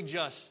perfectly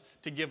just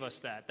to give us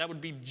that. That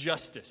would be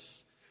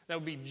justice. That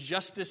would be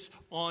justice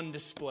on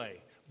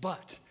display.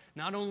 But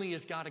not only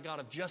is God a God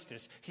of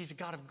justice, he's a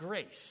God of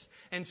grace.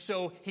 And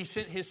so he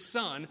sent his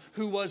son,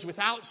 who was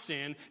without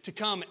sin, to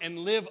come and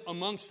live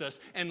amongst us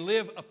and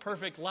live a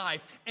perfect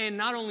life. And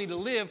not only to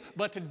live,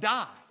 but to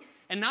die.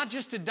 And not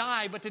just to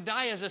die, but to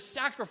die as a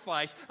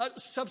sacrifice, a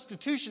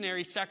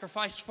substitutionary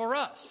sacrifice for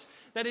us.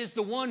 That is,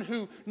 the one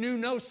who knew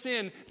no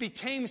sin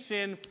became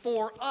sin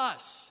for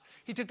us.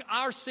 He took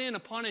our sin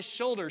upon his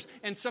shoulders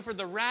and suffered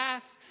the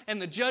wrath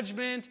and the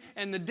judgment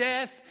and the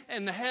death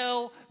and the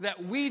hell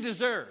that we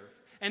deserve.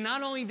 And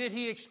not only did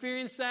he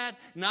experience that,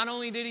 not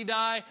only did he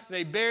die,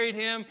 they buried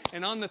him,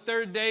 and on the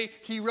third day,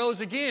 he rose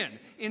again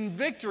in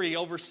victory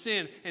over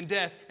sin and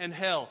death and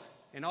hell,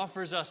 and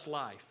offers us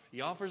life.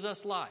 He offers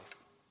us life.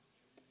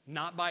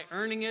 Not by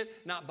earning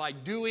it, not by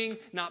doing,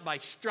 not by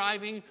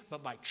striving,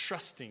 but by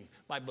trusting,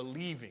 by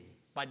believing,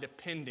 by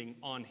depending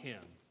on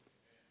him.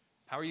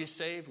 How are you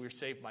saved? We're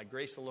saved by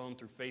grace alone,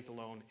 through faith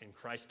alone, in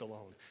Christ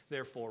alone.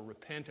 Therefore,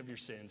 repent of your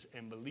sins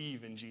and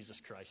believe in Jesus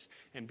Christ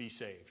and be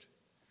saved.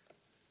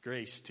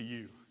 Grace to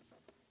you.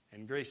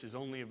 And grace is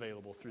only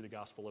available through the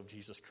gospel of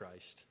Jesus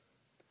Christ.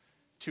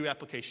 2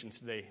 applications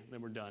today,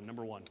 then we're done.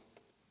 Number 1.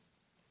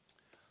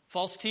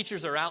 False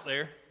teachers are out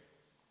there.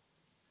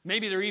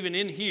 Maybe they're even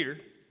in here.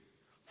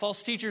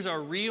 False teachers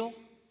are real,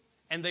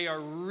 and they are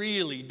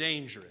really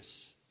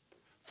dangerous.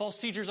 False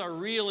teachers are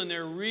real, and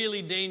they're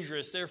really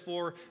dangerous.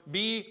 Therefore,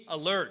 be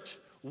alert.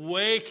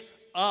 Wake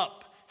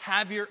up.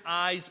 Have your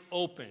eyes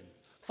open.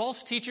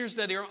 False teachers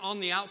that are on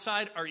the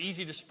outside are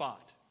easy to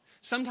spot.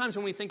 Sometimes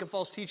when we think of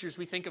false teachers,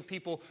 we think of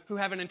people who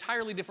have an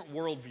entirely different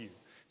worldview.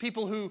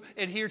 People who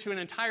adhere to an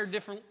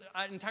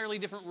entirely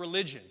different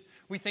religion.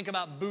 We think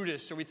about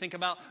Buddhists, or we think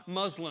about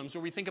Muslims, or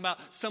we think about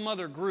some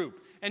other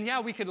group. And yeah,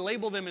 we could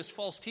label them as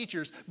false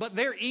teachers, but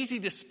they're easy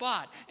to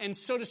spot. And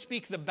so to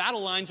speak, the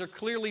battle lines are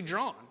clearly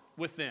drawn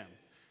with them.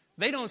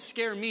 They don't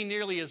scare me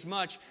nearly as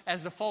much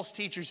as the false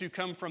teachers who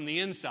come from the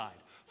inside.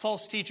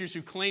 False teachers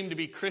who claim to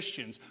be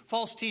Christians.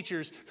 False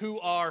teachers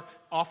who are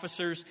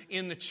officers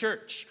in the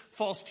church.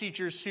 False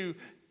teachers who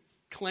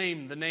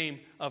claim the name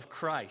of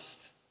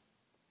Christ.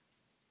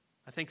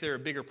 I think they're a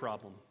bigger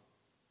problem.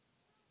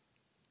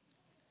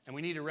 And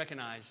we need to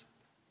recognize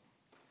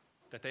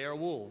that they are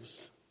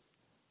wolves.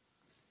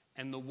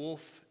 And the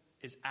wolf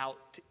is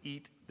out to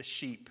eat the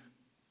sheep.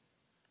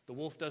 The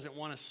wolf doesn't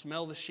want to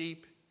smell the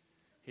sheep.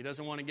 He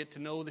doesn't want to get to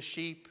know the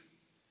sheep.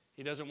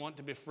 He doesn't want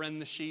to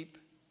befriend the sheep.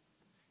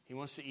 He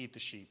wants to eat the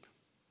sheep.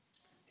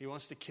 He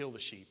wants to kill the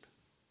sheep.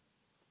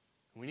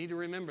 We need to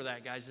remember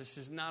that, guys. This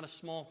is not a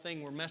small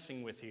thing we're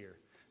messing with here.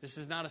 This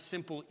is not a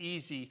simple,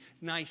 easy,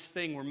 nice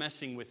thing we're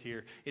messing with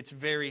here. It's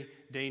very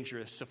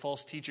dangerous. So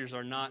false teachers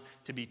are not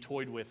to be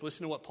toyed with.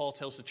 Listen to what Paul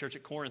tells the church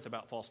at Corinth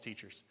about false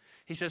teachers.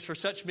 He says, for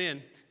such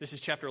men, this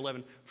is chapter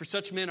 11, for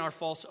such men are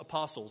false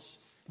apostles,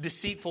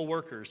 deceitful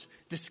workers,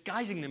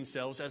 disguising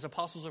themselves as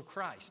apostles of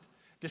Christ.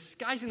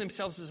 Disguising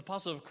themselves as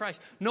apostles of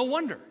Christ. No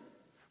wonder.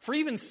 For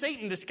even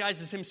Satan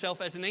disguises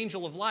himself as an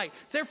angel of light.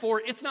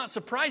 Therefore, it's not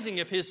surprising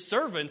if his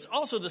servants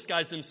also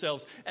disguise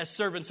themselves as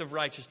servants of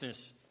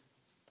righteousness.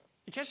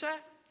 You catch that?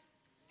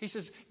 He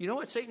says, you know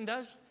what Satan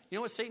does? You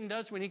know what Satan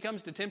does when he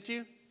comes to tempt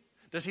you?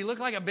 Does he look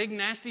like a big,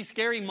 nasty,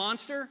 scary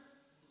monster?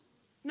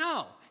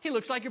 No. He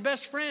looks like your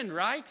best friend,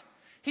 right?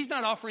 He's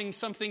not offering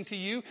something to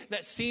you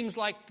that seems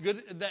like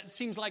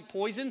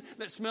poison,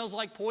 that smells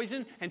like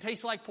poison and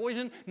tastes like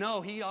poison.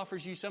 No, he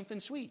offers you something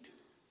sweet.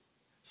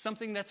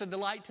 Something that's a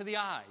delight to the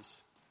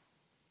eyes.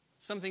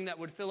 Something that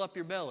would fill up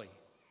your belly.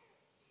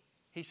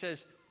 He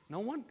says, no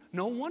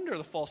wonder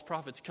the false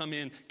prophets come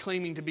in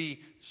claiming to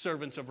be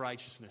servants of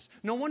righteousness.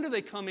 No wonder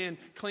they come in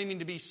claiming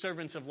to be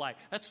servants of light.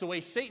 That's the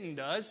way Satan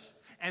does,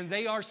 and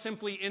they are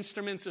simply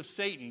instruments of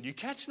Satan. Do you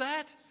catch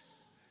that?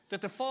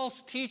 That the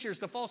false teachers,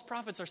 the false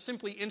prophets are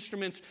simply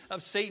instruments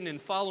of Satan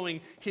and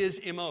following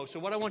his MO. So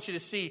what I want you to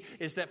see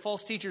is that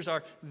false teachers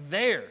are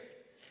there.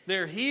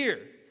 They're here.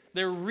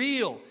 They're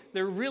real.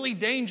 They're really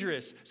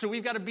dangerous. So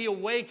we've got to be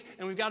awake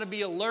and we've got to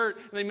be alert.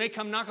 And they may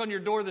come knock on your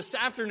door this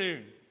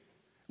afternoon.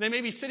 They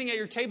may be sitting at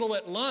your table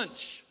at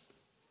lunch.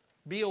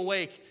 Be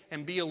awake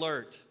and be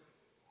alert.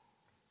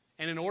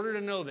 And in order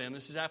to know them,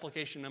 this is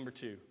application number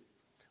 2,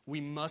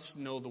 we must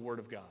know the Word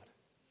of God.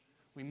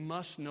 We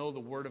must know the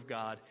Word of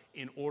God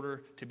in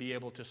order to be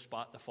able to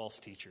spot the false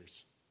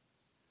teachers.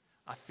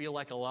 I feel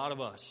like a lot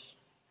of us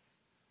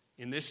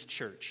in this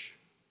church,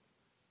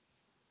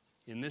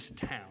 in this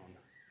town,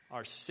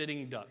 are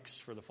sitting ducks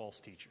for the false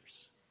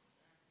teachers.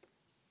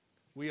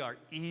 We are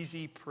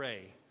easy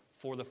prey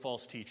for the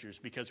false teachers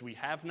because we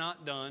have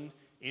not done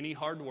any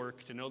hard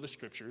work to know the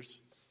Scriptures.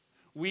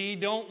 We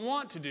don't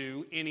want to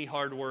do any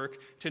hard work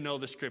to know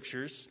the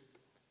Scriptures.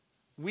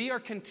 We are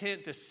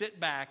content to sit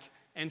back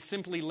and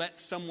simply let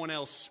someone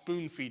else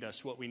spoon feed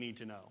us what we need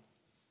to know.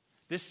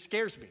 This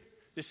scares me.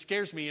 This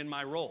scares me in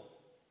my role.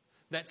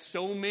 That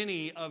so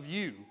many of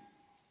you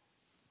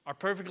are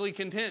perfectly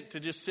content to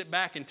just sit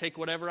back and take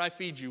whatever I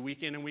feed you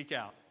week in and week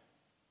out.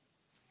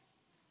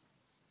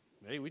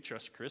 Hey, we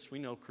trust Chris. We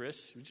know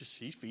Chris.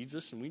 He feeds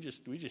us and we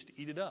just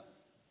eat it up.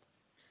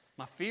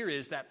 My fear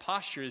is that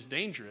posture is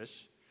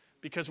dangerous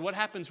because what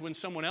happens when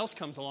someone else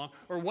comes along,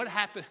 or what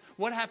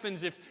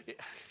happens if,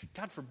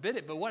 God forbid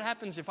it, but what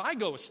happens if I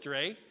go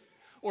astray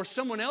or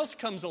someone else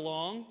comes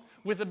along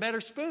with a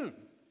better spoon,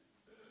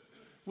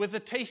 with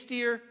a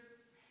tastier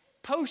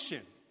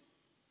potion?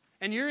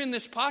 And you're in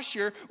this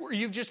posture where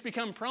you've just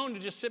become prone to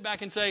just sit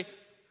back and say,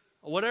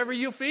 whatever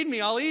you feed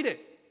me, I'll eat it.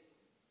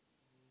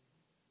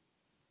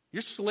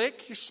 You're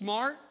slick, you're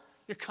smart,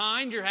 you're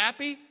kind, you're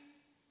happy.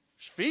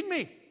 Just feed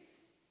me.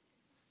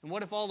 And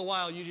what if all the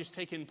while you just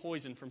take in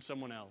poison from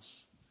someone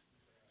else?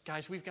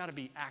 Guys, we've got to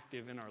be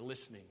active in our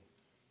listening.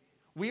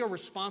 We are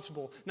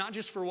responsible not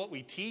just for what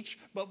we teach,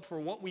 but for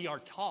what we are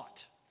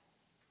taught.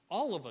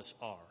 All of us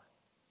are.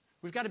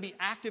 We've got to be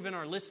active in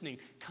our listening,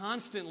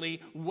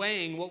 constantly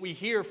weighing what we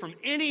hear from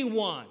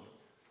anyone.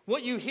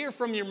 What you hear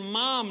from your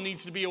mom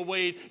needs to be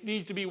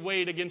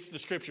weighed against the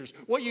Scriptures.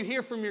 What you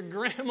hear from your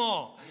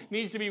grandma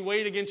needs to be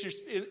weighed against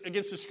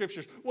the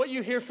Scriptures. What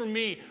you hear from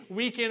me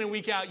week in and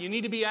week out, you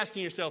need to be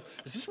asking yourself,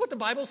 is this what the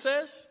Bible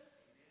says?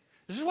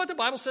 Is this what the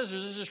Bible says, or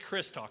is this just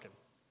Chris talking?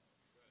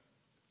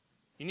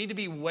 You need to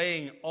be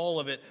weighing all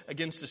of it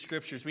against the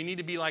Scriptures. We need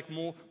to be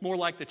more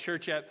like the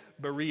church at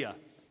Berea.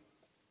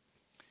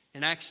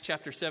 In Acts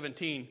chapter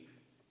 17,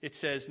 it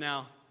says,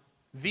 now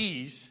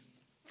these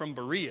from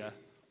Berea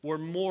were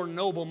more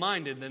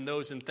noble-minded than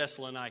those in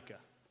Thessalonica.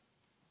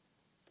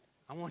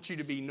 I want you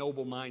to be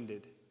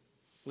noble-minded.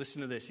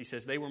 Listen to this. He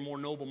says, they were more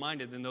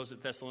noble-minded than those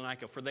at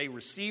Thessalonica, for they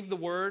received the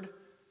word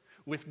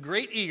with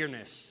great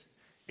eagerness,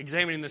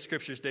 examining the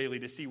Scriptures daily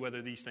to see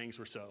whether these things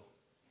were so.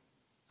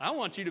 I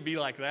want you to be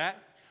like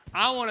that.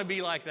 I want to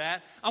be like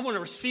that. I want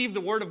to receive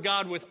the word of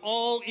God with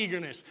all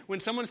eagerness. When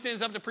someone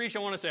stands up to preach, I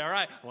want to say, all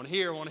right, I want to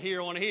hear, I want to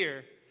hear, I want to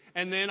hear.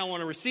 And then I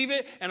want to receive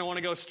it, and I want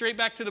to go straight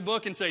back to the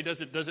book and say,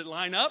 does it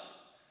line up?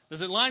 Does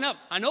it line up?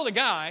 I know the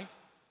guy.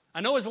 I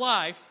know his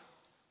life.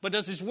 But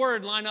does his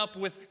word line up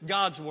with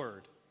God's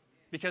word?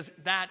 Because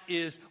that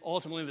is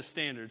ultimately the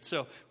standard.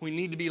 So we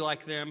need to be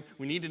like them.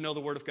 We need to know the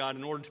word of God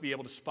in order to be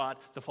able to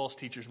spot the false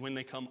teachers when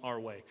they come our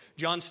way.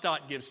 John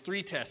Stott gives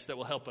 3 tests that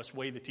will help us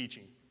weigh the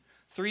teaching.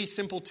 3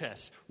 simple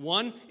tests.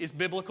 1 is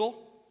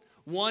biblical.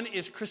 1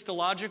 is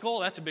Christological.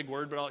 That's a big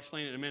word, but I'll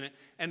explain it in a minute.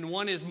 And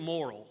 1 is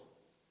moral.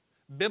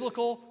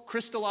 Biblical,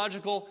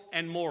 Christological,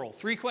 and moral.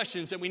 3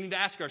 questions that we need to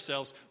ask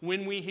ourselves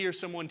when we hear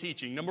someone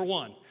teaching. Number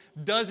 1,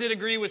 does it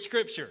agree with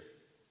Scripture?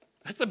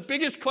 That's the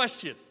biggest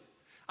question.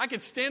 I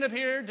could stand up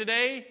here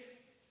today,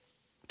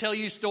 tell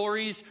you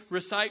stories,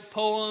 recite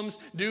poems,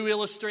 do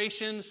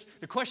illustrations.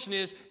 The question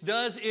is,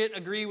 does it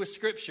agree with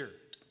Scripture?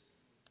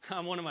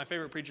 One of my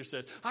favorite preachers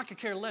says, I could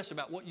care less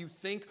about what you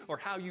think or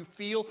how you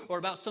feel or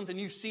about something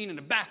you've seen in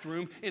a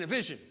bathroom in a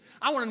vision.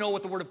 I want to know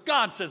what the Word of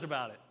God says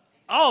about it.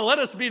 Oh, let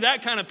us be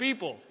that kind of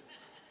people.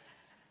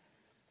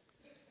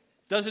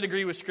 Does it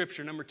agree with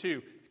Scripture? Number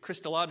 2,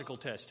 Christological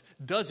test.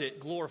 Does it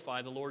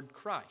glorify the Lord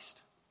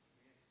Christ?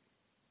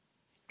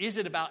 Is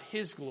it about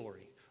His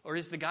glory? Or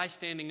is the guy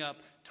standing up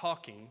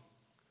talking,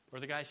 or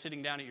the guy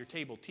sitting down at your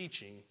table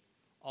teaching,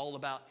 all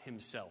about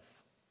himself?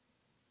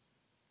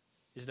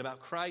 Is it about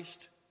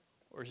Christ,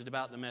 or is it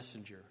about the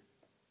messenger?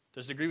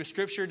 Does it agree with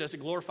Scripture? Does it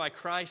glorify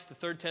Christ? The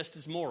 3rd test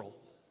is moral.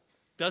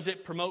 Does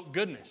it promote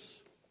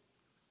goodness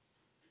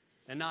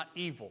and not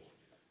evil?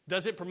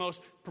 Does it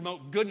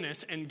promote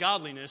goodness and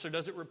godliness, or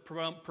does it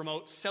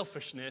promote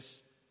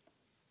selfishness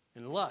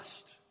and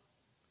lust?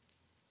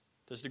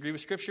 Does it agree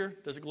with Scripture?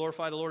 Does it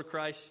glorify the Lord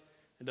Christ?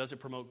 And does it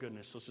promote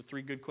goodness? Those are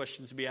 3 good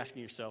questions to be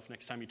asking yourself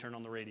next time you turn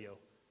on the radio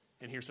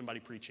and hear somebody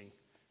preaching.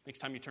 Next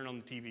time you turn on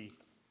the TV and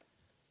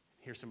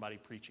hear somebody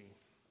preaching.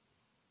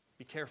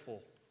 Be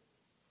careful.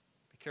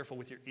 Be careful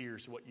with your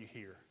ears what you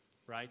hear,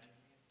 right?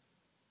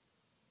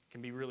 It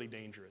can be really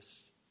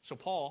dangerous. So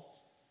Paul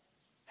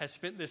has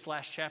spent this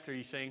last chapter,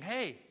 he's saying,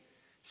 hey,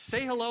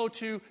 say hello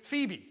to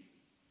Phoebe.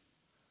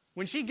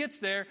 When she gets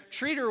there,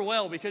 treat her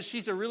well because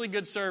she's a really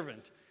good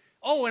servant.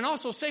 Oh, and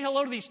also say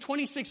hello to these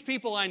 26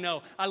 people I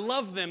know. I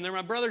love them. They're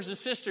my brothers and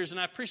sisters, and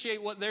I appreciate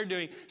what they're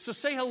doing. So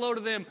say hello to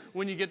them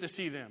when you get to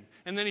see them.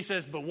 And then he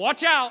says, but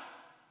watch out.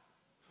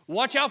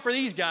 Watch out for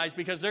these guys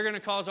because they're going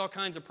to cause all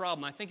kinds of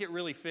problems. I think it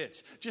really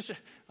fits.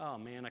 Oh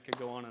man, I could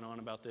go on and on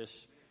about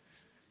this.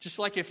 Just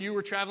like if you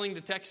were traveling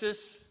to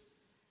Texas,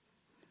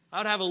 I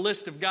would have a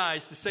list of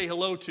guys to say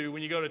hello to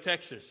when you go to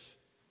Texas.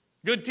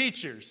 Good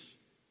teachers,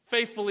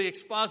 faithfully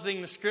expositing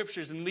the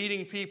Scriptures and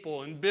leading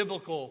people in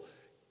biblical,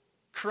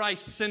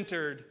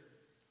 Christ-centered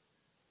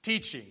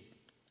teaching.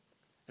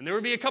 And there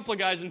would be a couple of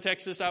guys in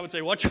Texas I would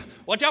say, watch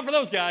out for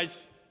those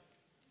guys.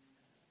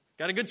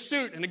 Got a good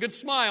suit and a good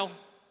smile.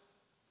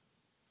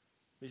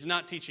 He's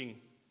not teaching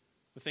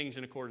the things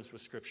in accordance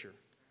with Scripture,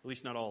 at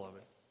least not all of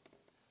it.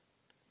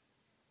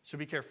 So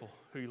be careful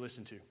who you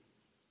listen to.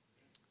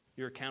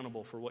 You're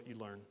accountable for what you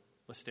learn.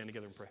 Let's stand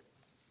together and pray.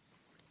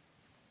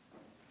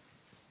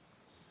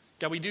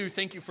 God, we do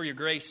thank you for your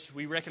grace.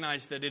 We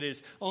recognize that it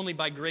is only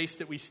by grace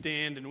that we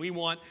stand, and we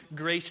want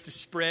grace to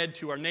spread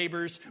to our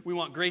neighbors. We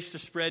want grace to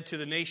spread to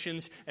the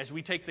nations as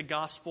we take the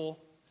gospel.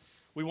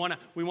 We want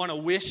to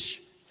wish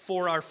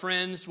for our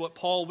friends what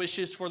Paul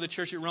wishes for the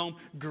church at Rome.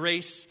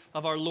 Grace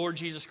of our Lord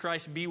Jesus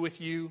Christ be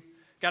with you.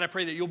 God, I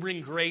pray that you'll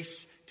bring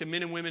grace to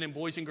men and women and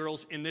boys and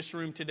girls in this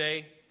room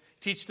today.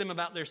 Teach them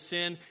about their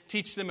sin.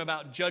 Teach them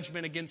about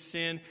judgment against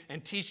sin.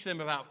 And teach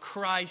them about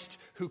Christ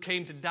who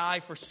came to die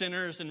for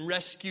sinners and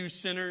rescue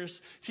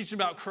sinners. Teach them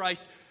about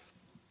Christ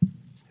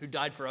who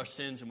died for our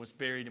sins and was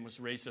buried and was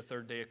raised the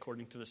 3rd day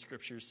according to the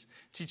Scriptures.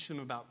 Teach them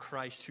about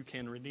Christ who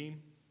can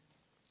redeem.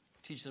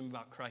 Teach them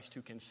about Christ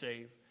who can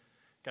save.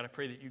 God, I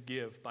pray that you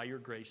give, by your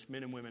grace,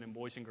 men and women and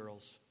boys and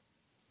girls,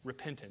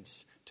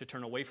 repentance to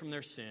turn away from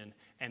their sin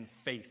and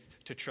faith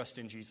to trust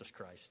in Jesus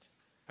Christ.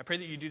 I pray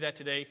that you do that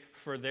today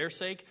for their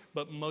sake,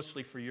 but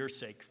mostly for your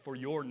sake, for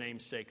your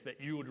name's sake,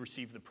 that you would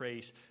receive the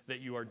praise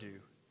that you are due.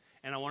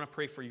 And I want to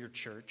pray for your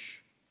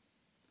church.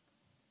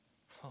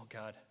 Oh,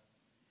 God.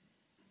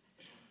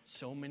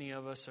 So many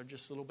of us are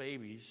just little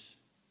babies,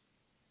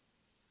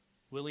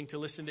 willing to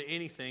listen to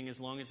anything as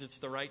long as it's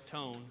the right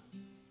tone.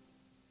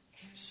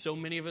 So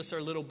many of us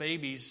are little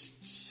babies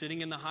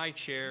sitting in the high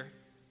chair,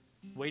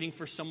 waiting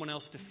for someone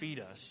else to feed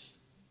us.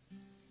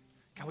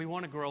 God, we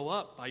want to grow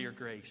up by your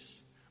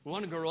grace. We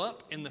want to grow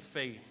up in the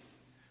faith.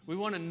 We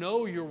want to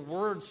know your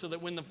word so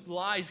that when the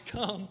lies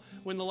come,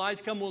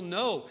 we'll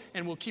know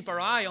and we'll keep our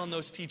eye on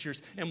those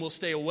teachers and we'll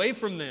stay away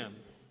from them.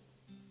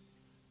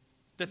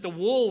 That the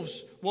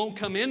wolves won't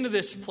come into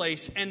this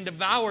place and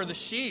devour the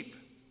sheep.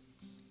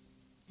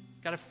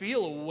 Got to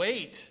feel a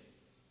weight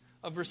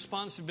of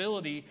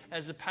responsibility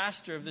as a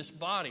pastor of this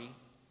body.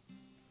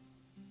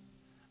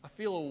 I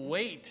feel a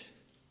weight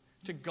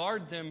to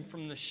guard them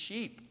from the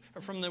sheep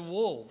or from the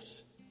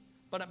wolves.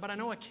 But I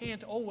know I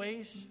can't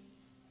always.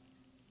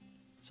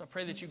 So I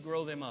pray that you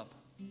grow them up.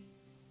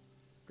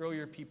 Grow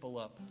your people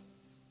up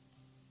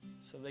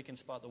so they can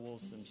spot the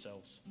wolves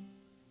themselves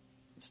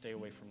and stay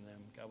away from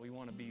them. God, we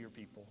want to be your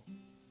people.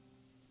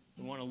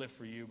 We want to live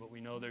for you, but we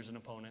know there's an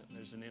opponent,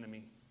 there's an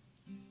enemy.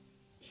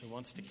 who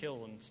wants to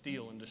kill and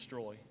steal and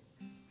destroy.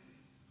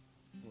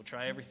 We'll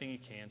try everything he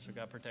can, so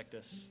God, protect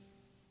us.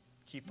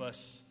 Keep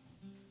us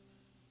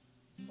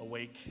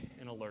awake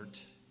and alert.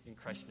 In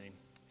Christ's name,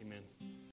 amen.